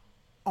sending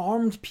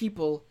armed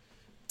people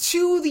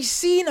to the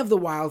scene of the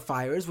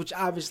wildfires, which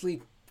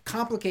obviously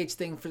complicates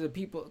things for the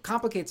people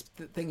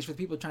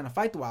trying to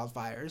fight the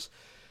wildfires,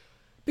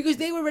 because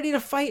they were ready to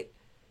fight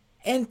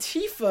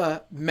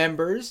Antifa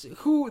members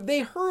who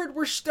they heard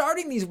were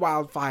starting these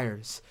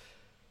wildfires.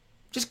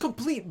 Just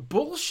complete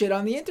bullshit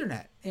on the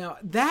internet.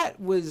 That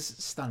was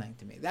stunning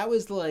to me. That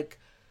was like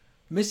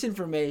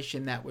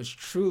misinformation that was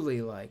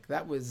truly like,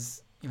 that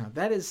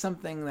is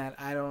something that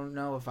I don't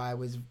know if I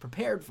was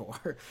prepared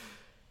for.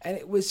 And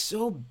it was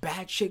so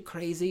batshit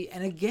crazy.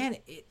 And again,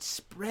 it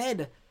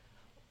spread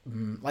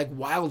like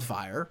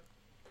wildfire.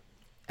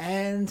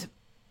 And,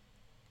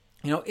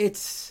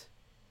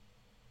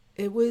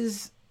 it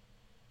was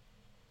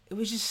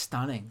just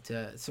stunning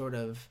to sort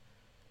of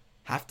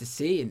have to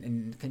see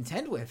and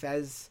contend with,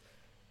 as,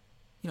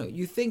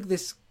 you think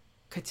this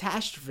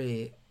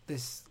catastrophe,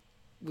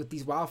 with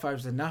these wildfires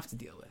is enough to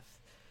deal with.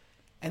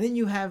 And then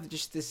you have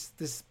just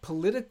this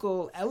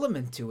political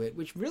element to it,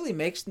 which really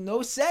makes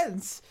no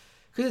sense,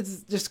 because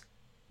it's just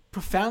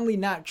profoundly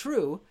not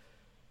true,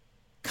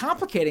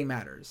 complicating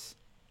matters.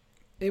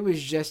 It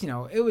was just,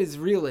 it was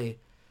really,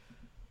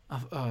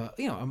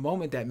 a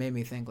moment that made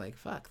me think like,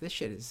 fuck, this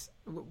shit is,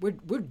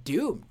 we're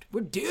doomed.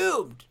 We're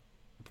doomed.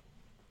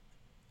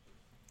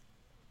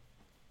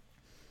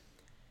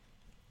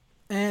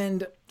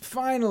 And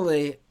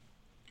finally,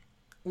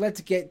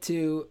 let's get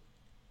to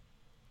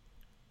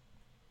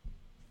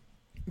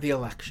the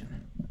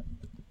election.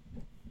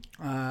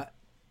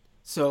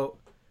 So,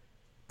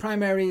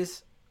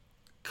 primaries,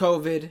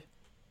 COVID,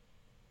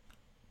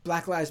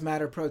 Black Lives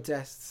Matter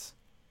protests,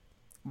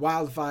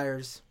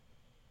 wildfires,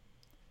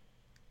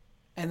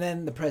 and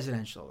then the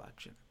presidential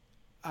election.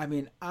 I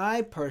mean,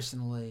 I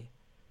personally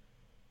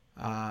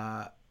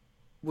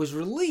was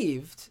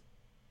relieved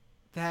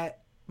that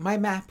my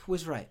map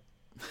was right.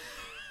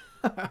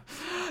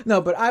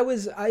 No, but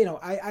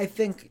I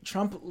think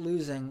Trump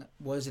losing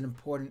was an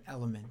important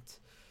element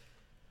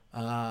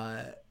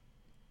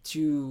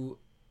to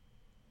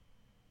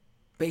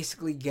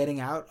basically getting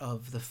out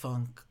of the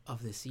funk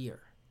of this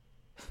year.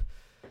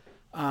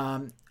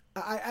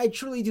 I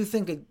truly do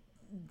think a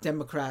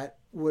Democrat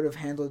would have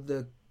handled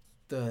the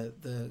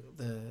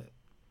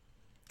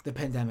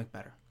pandemic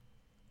better.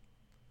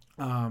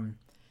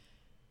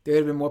 They would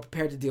have been more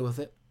prepared to deal with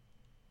it.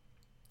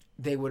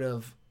 They would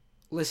have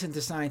listened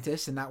to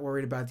scientists and not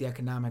worried about the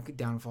economic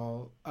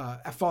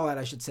fallout,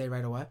 I should say,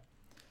 right away.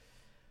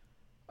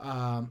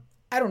 I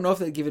don't know if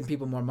they'd given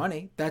people more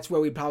money. That's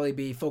where we'd probably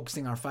be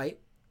focusing our fight.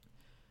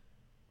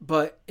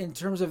 But in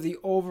terms of the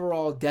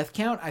overall death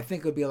count, I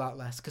think it would be a lot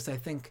less, because I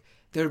think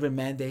there would have been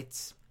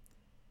mandates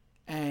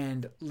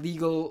and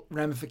legal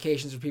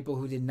ramifications for people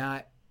who did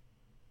not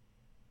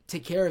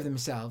take care of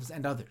themselves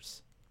and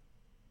others.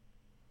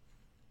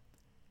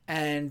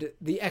 And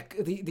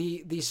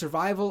the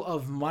survival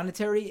of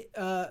monetary,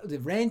 the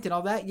rent and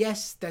all that,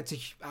 yes,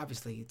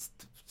 obviously it's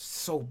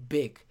so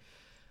big.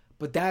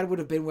 But that would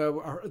have been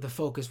where the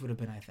focus would have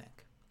been, I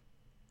think.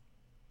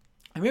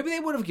 And maybe they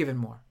would have given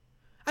more.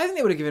 I think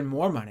they would have given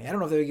more money. I don't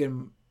know if they would have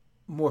given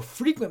more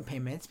frequent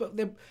payments,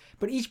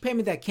 but each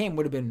payment that came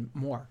would have been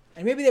more.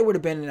 And maybe there would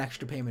have been an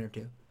extra payment or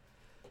two.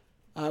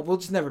 We'll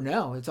just never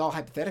know. It's all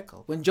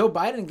hypothetical. When Joe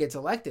Biden gets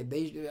elected,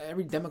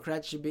 every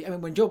Democrat should be...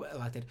 when Joe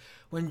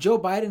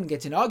Biden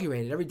gets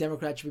inaugurated, every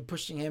Democrat should be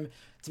pushing him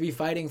to be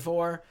fighting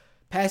for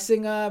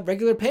passing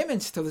regular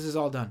payments till this is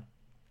all done.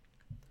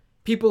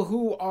 People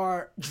who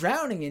are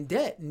drowning in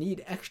debt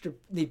need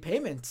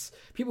payments.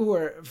 People who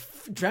are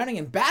drowning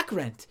in back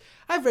rent.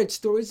 I've read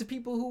stories of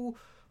people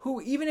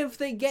who even if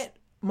they get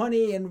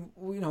money and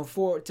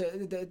for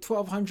the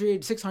 $1,200,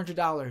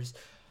 $600,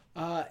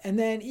 and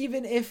then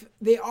even if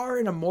they are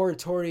in a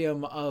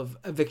moratorium of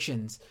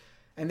evictions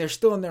and they're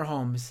still in their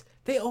homes,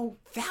 they owe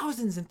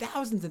thousands and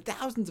thousands and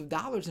thousands of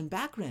dollars in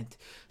back rent.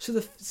 So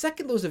the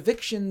second those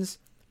evictions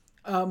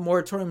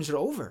moratoriums are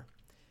over,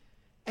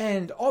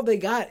 and all they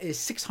got is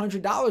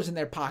 $600 in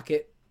their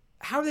pocket,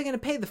 how are they going to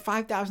pay the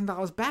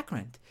 $5,000 back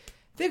rent?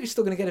 They're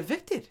still going to get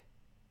evicted.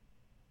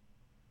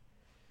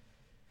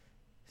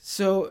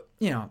 So,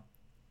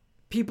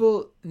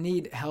 people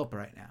need help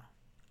right now.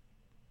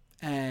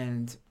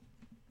 And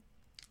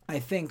I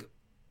think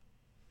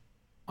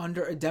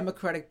under a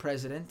Democratic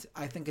president,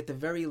 I think at the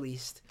very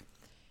least,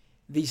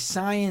 the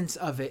science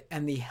of it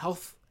and the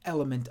health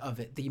element of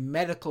it, the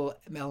medical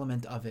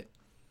element of it,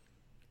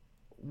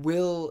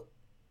 will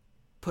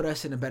put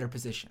us in a better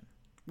position.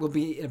 We'll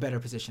be in a better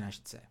position, I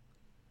should say.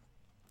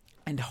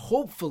 And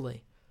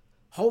hopefully,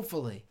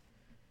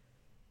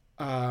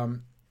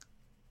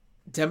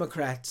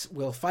 Democrats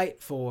will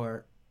fight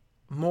for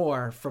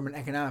more from an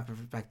economic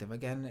perspective.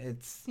 Again,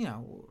 it's,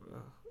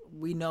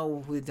 we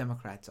know who the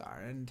Democrats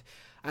are, and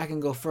I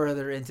can go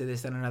further into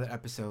this in another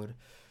episode.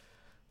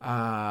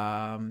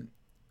 But,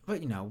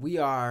 we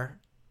are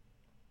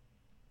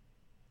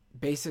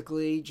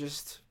basically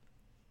just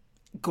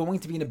going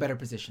to be in a better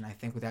position, I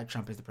think, without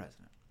Trump as the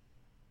president.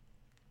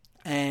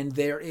 And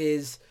there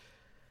is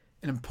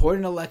an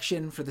important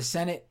election for the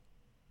Senate.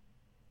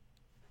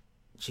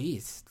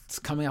 Jeez, it's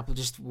coming up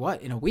just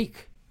in a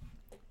week.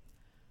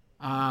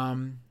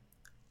 Um,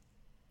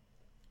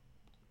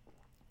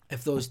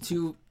 if those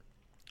two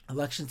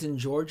elections in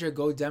Georgia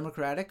go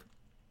Democratic,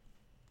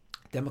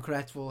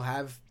 Democrats will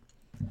have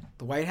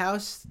the White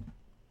House,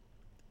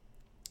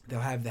 they'll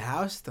have the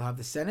House, they'll have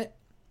the Senate.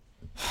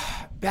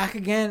 Back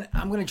again.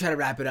 I'm going to try to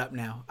wrap it up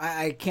now.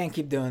 I can't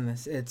keep doing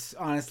this. It's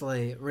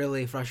honestly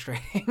really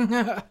frustrating.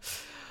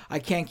 I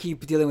can't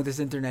keep dealing with this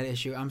internet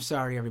issue. I'm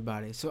sorry,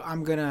 everybody. So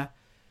I'm going to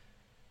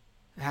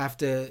have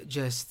to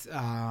just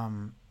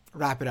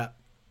wrap it up.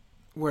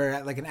 We're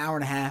at like an hour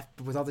and a half,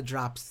 but with all the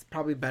drops,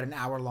 probably about an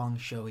hour-long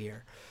show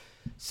here.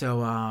 So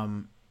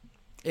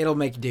it'll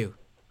make do.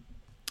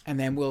 And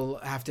then we'll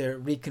have to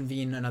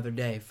reconvene another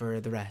day for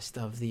the rest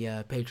of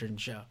the patron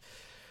show.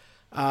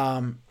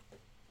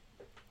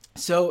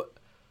 So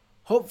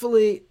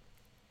hopefully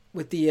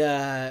with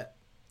the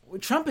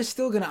Trump is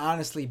still going to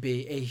honestly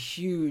be a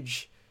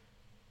huge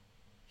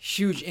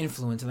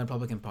influence on the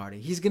Republican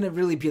Party. He's going to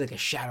really be like a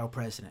shadow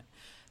president.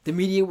 The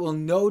media will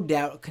no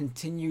doubt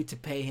continue to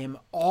pay him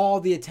all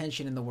the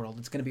attention in the world.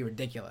 It's going to be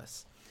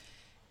ridiculous.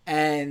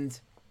 And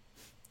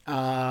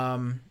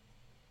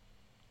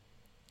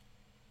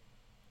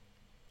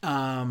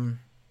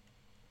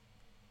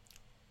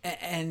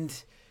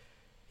and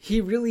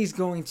he really is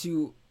going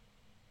to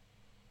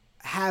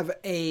have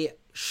a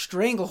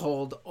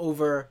stranglehold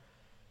over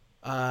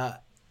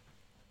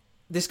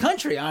this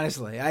country,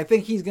 honestly. I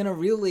think he's going to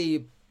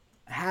really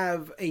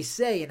have a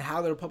say in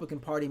how the Republican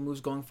Party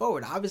moves going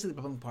forward. Obviously, the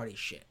Republican Party is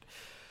shit.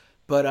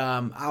 But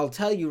I'll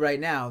tell you right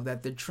now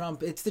that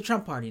it's the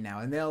Trump Party now,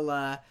 and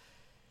they'll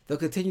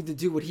continue to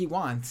do what he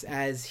wants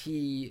as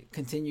he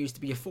continues to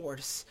be a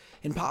force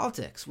in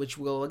politics, which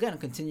will, again,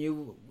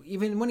 continue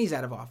even when he's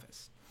out of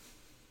office.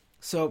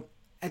 So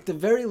at the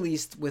very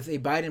least, with a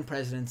Biden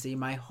presidency,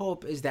 my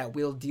hope is that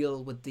we'll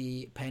deal with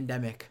the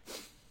pandemic.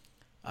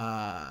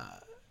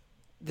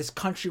 This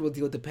country will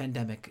deal with the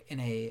pandemic in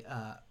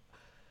a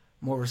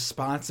more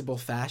responsible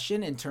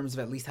fashion in terms of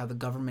at least how the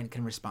government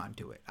can respond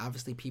to it.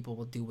 Obviously, people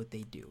will do what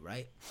they do,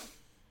 right?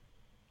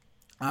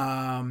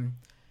 And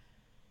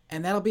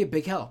that'll be a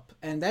big help.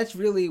 And that's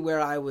really where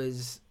I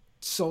was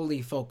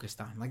solely focused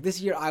on. Like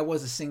this year, I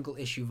was a single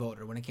issue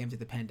voter when it came to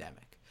the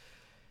pandemic.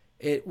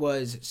 It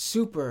was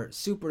super,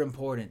 super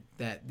important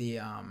that the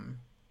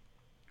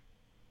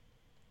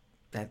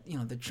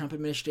Trump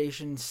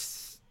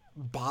administration's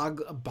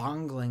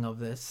bongling of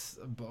this,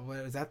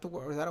 is that the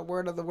word? Is that a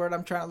word of the word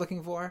I'm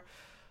looking for?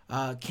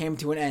 Came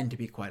to an end, to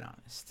be quite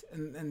honest.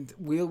 And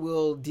we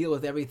will deal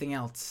with everything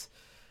else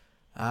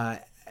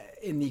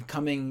in the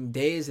coming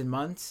days and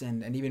months,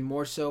 and even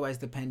more so as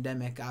the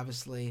pandemic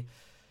obviously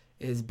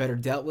is better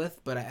dealt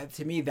with. But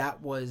to me,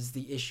 that was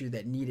the issue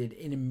that needed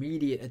an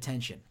immediate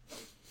attention.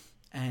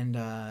 And,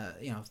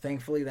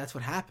 thankfully that's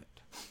what happened.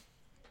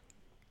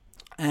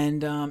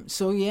 And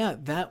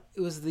that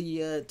was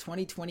the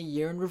 2020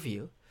 year in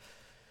review.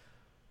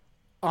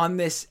 On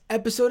this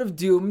episode of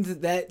Doomed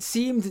that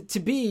seemed to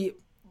be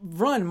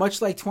run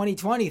much like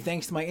 2020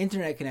 thanks to my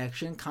internet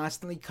connection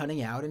constantly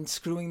cutting out and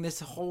screwing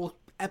this whole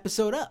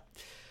episode up.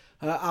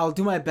 I'll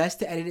do my best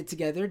to edit it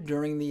together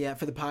during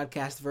for the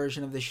podcast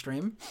version of the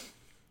stream.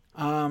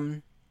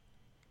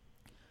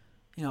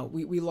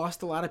 We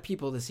lost a lot of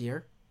people this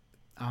year.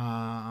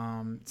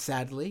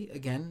 Sadly,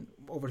 again,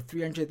 over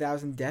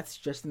 300,000 deaths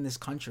just in this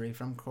country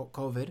from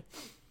COVID.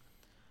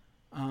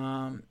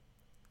 I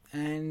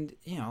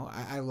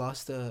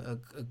lost a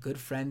good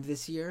friend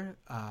this year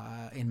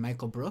in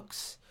Michael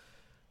Brooks.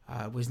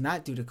 It was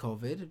not due to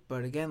COVID,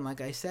 but again,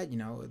 like I said,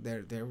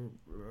 there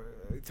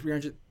were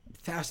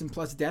 300,000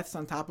 plus deaths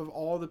on top of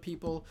all the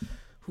people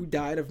who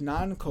died of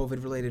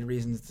non-COVID related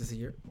reasons this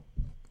year.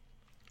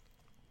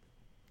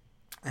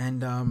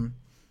 And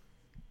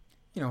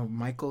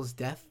Michael's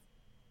death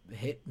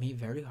hit me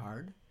very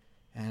hard,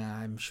 and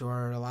I'm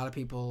sure a lot of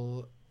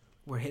people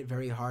were hit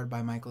very hard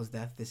by Michael's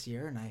death this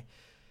year, and I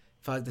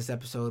felt like this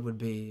episode would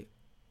be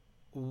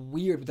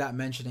weird without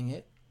mentioning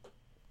it.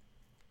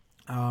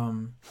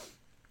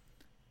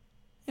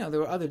 There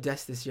were other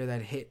deaths this year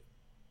that hit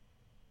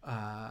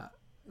that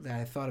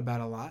I thought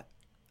about a lot.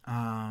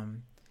 I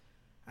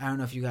don't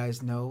know if you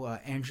guys know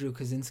Andrew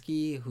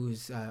Kaczynski,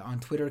 who's on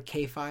Twitter,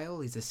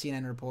 K-File. He's a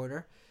CNN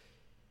reporter.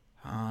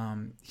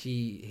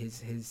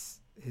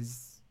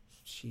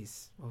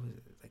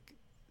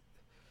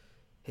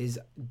 His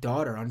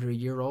daughter, under a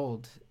year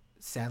old,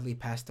 sadly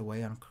passed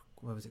away on,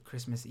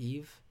 Christmas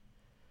Eve.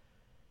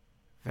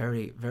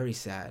 Very, very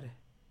sad.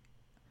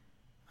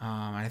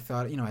 I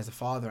thought, as a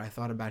father, I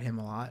thought about him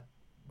a lot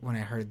when I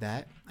heard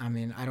that. I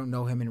mean, I don't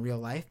know him in real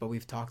life, but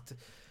we've talked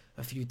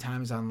a few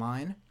times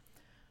online.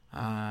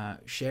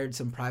 Shared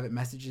some private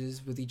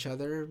messages with each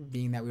other,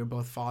 being that we were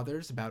both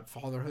fathers, about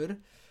fatherhood.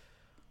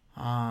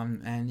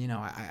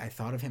 I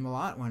thought of him a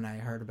lot when I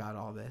heard about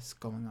all this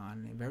going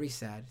on. Very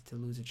sad to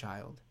lose a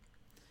child.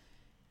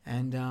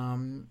 And,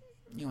 on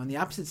the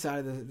opposite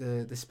side of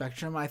the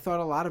spectrum, I thought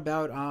a lot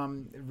about,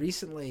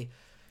 recently,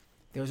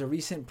 there was a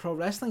recent pro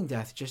wrestling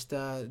death just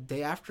a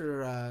day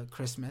after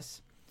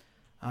Christmas.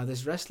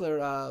 This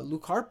wrestler,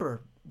 Luke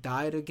Harper,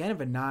 died again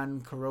of a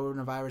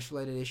non-coronavirus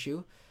related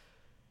issue.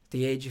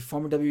 the age of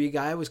former WWE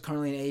guy, was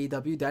currently in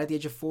AEW, died at the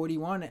age of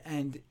 41,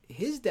 and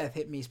his death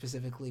hit me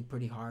specifically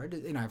pretty hard.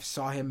 You know, I've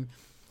saw him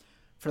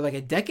for like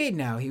a decade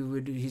now.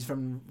 He's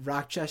from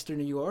Rochester,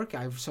 New York.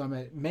 I saw him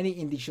at many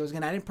indie shows.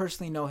 Again, I didn't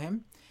personally know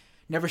him,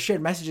 never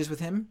shared messages with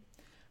him,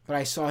 but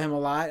I saw him a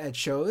lot at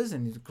shows,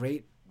 and he's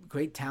great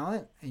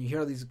talent. And you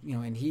hear all these, you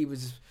know, and he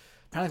was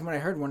apparently, from what I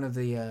heard, one of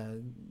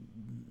the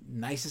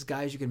nicest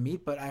guys you could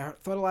meet. But I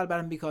thought a lot about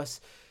him because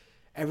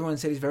everyone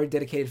said he's a very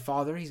dedicated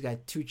father. He's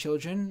got 2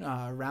 children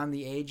around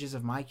the ages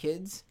of my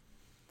kids.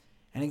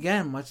 And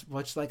again,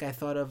 much like I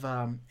thought of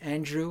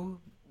Andrew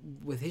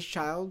with his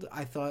child,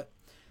 I thought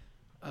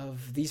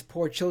of these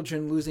poor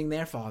children losing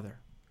their father,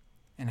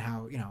 and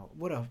how, you know,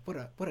 what a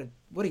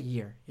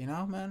year, you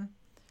know, man.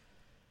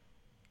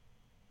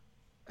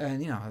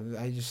 And, you know,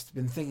 I just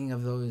been thinking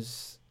of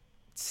those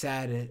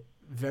sad,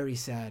 very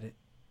sad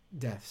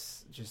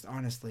deaths, just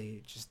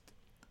honestly, just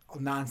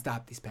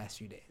nonstop these past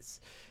few days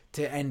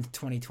to end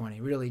 2020.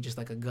 Really just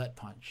like a gut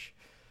punch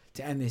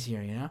to end this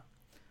year, you know?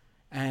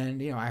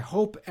 And, you know, I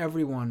hope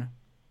everyone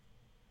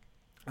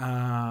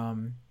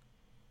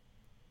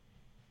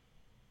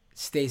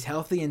stays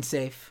healthy and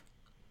safe.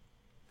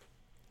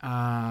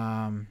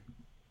 Let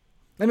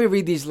me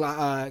read these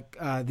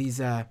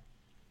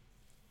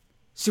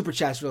super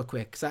chats real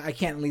quick, because I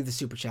can't leave the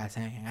super chats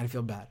hanging. I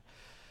feel bad.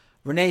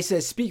 Renee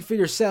says, speak for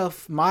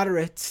yourself,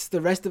 moderates. The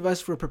rest of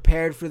us were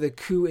prepared for the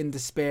coup in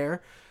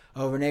despair.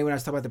 Oh, Renee, when I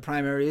was talking about the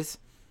primaries.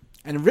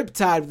 And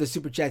Riptide with the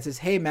super chat says,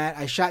 hey, Matt,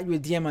 I shot you a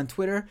DM on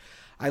Twitter.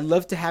 I'd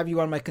love to have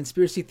you on my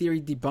conspiracy theory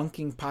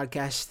debunking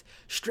podcast,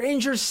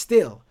 Stranger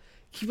Still.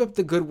 Keep up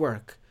the good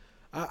work.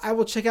 I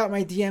will check out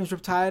my DMs,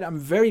 Riptide. I'm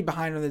very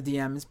behind on the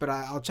DMs, but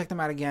I'll check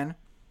them out again.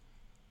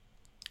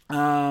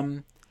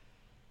 I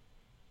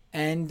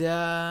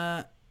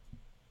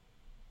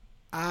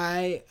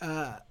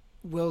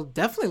will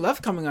definitely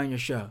love coming on your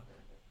show.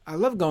 I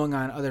love going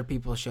on other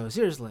people's shows.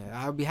 Seriously,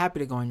 I'll be happy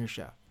to go on your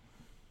show.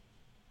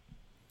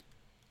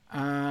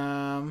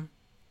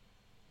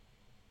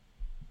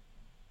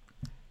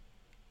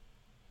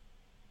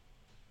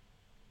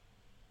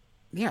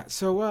 Yeah,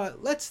 so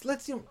let's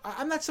you know,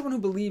 I'm not someone who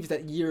believes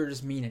that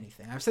years mean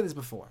anything. I've said this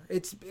before.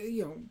 It's,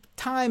 you know,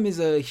 time is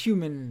a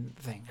human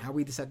thing, how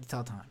we decide to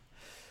tell time.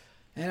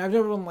 And I've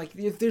never been like,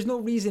 there's no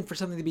reason for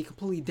something to be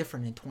completely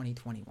different in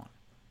 2021.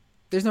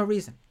 There's no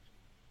reason.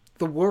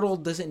 The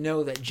world doesn't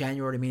know that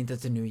January means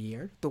it's a new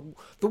year.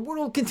 The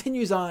world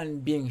continues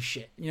on being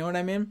shit. You know what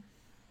I mean?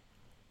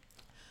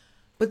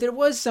 But there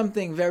was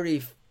something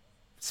very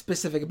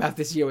specific about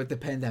this year with the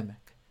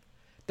pandemic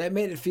that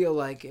made it feel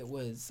like it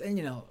was, and,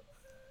 you know,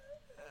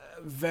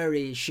 a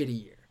very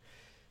shitty year.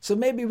 So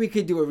maybe we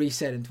could do a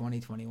reset in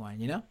 2021,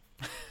 you know?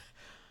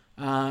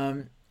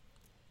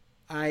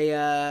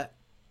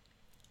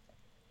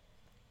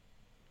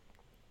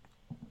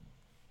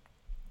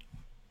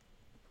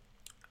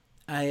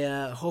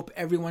 I hope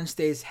everyone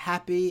stays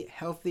happy,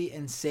 healthy,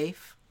 and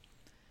safe.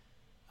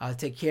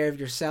 Take care of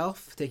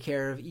yourself. Take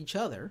care of each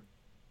other.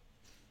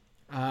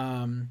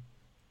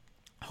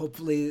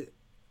 Hopefully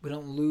we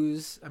don't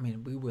lose. I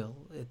mean, we will.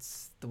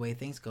 It's the way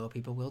things go.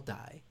 People will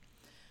die.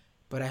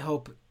 But I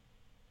hope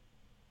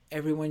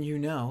everyone you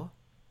know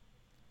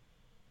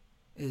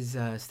is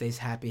stays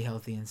happy,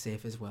 healthy, and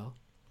safe as well.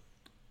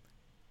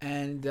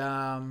 And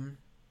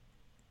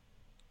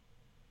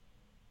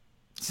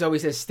so he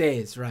says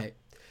stays, right.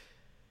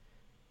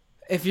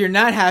 If you're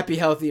not happy,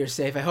 healthy, or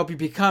safe, I hope you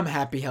become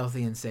happy,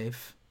 healthy, and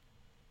safe.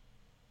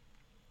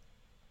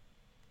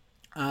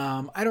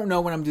 I don't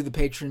know when I'm going to do the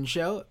patron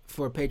show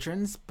for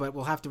patrons, but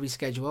we'll have to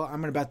reschedule.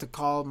 I'm about to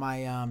call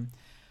my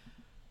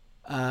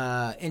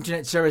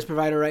internet service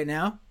provider right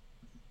now.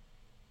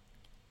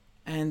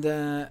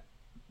 And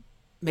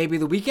maybe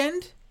the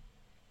weekend?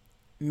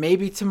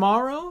 Maybe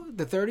tomorrow,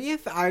 the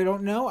 30th? I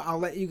don't know. I'll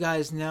let you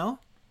guys know.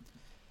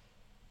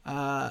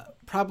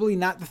 Probably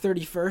not the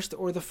 31st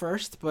or the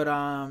 1st, but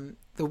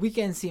the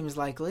weekend seems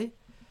likely.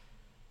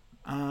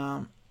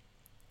 I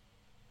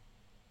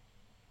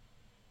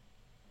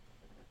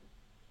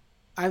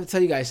will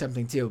tell you guys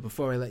something too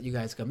before I let you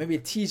guys go. Maybe a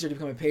teaser to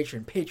become a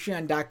patron.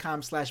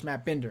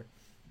 Patreon.com/MattBinder.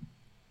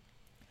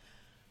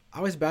 I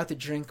was about to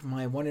drink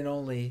my one and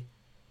only,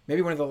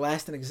 maybe one of the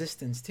last in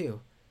existence too,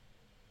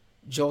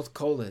 Jolt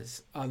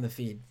Colas on the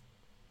feed.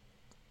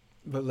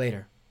 But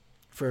later.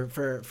 For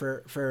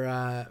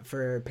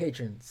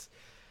patrons.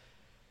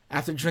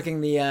 After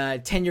drinking the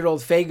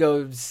 10-year-old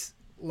Fagos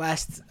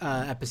last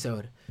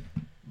episode,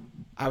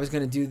 I was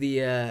going to do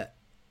the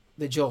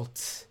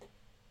Jolt.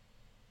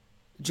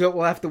 Jolt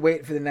will have to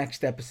wait for the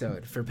next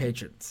episode for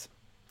patrons.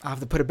 I'll have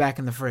to put it back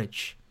in the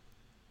fridge.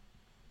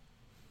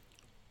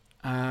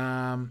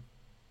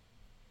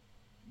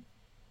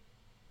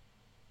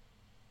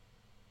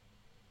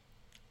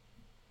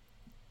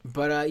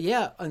 But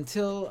yeah,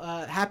 until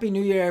Happy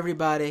New Year,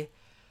 everybody.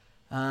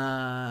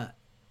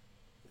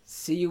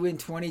 See you in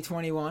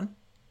 2021.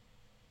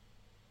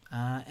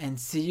 And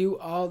see you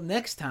all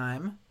next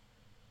time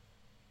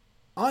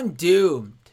on Doomed.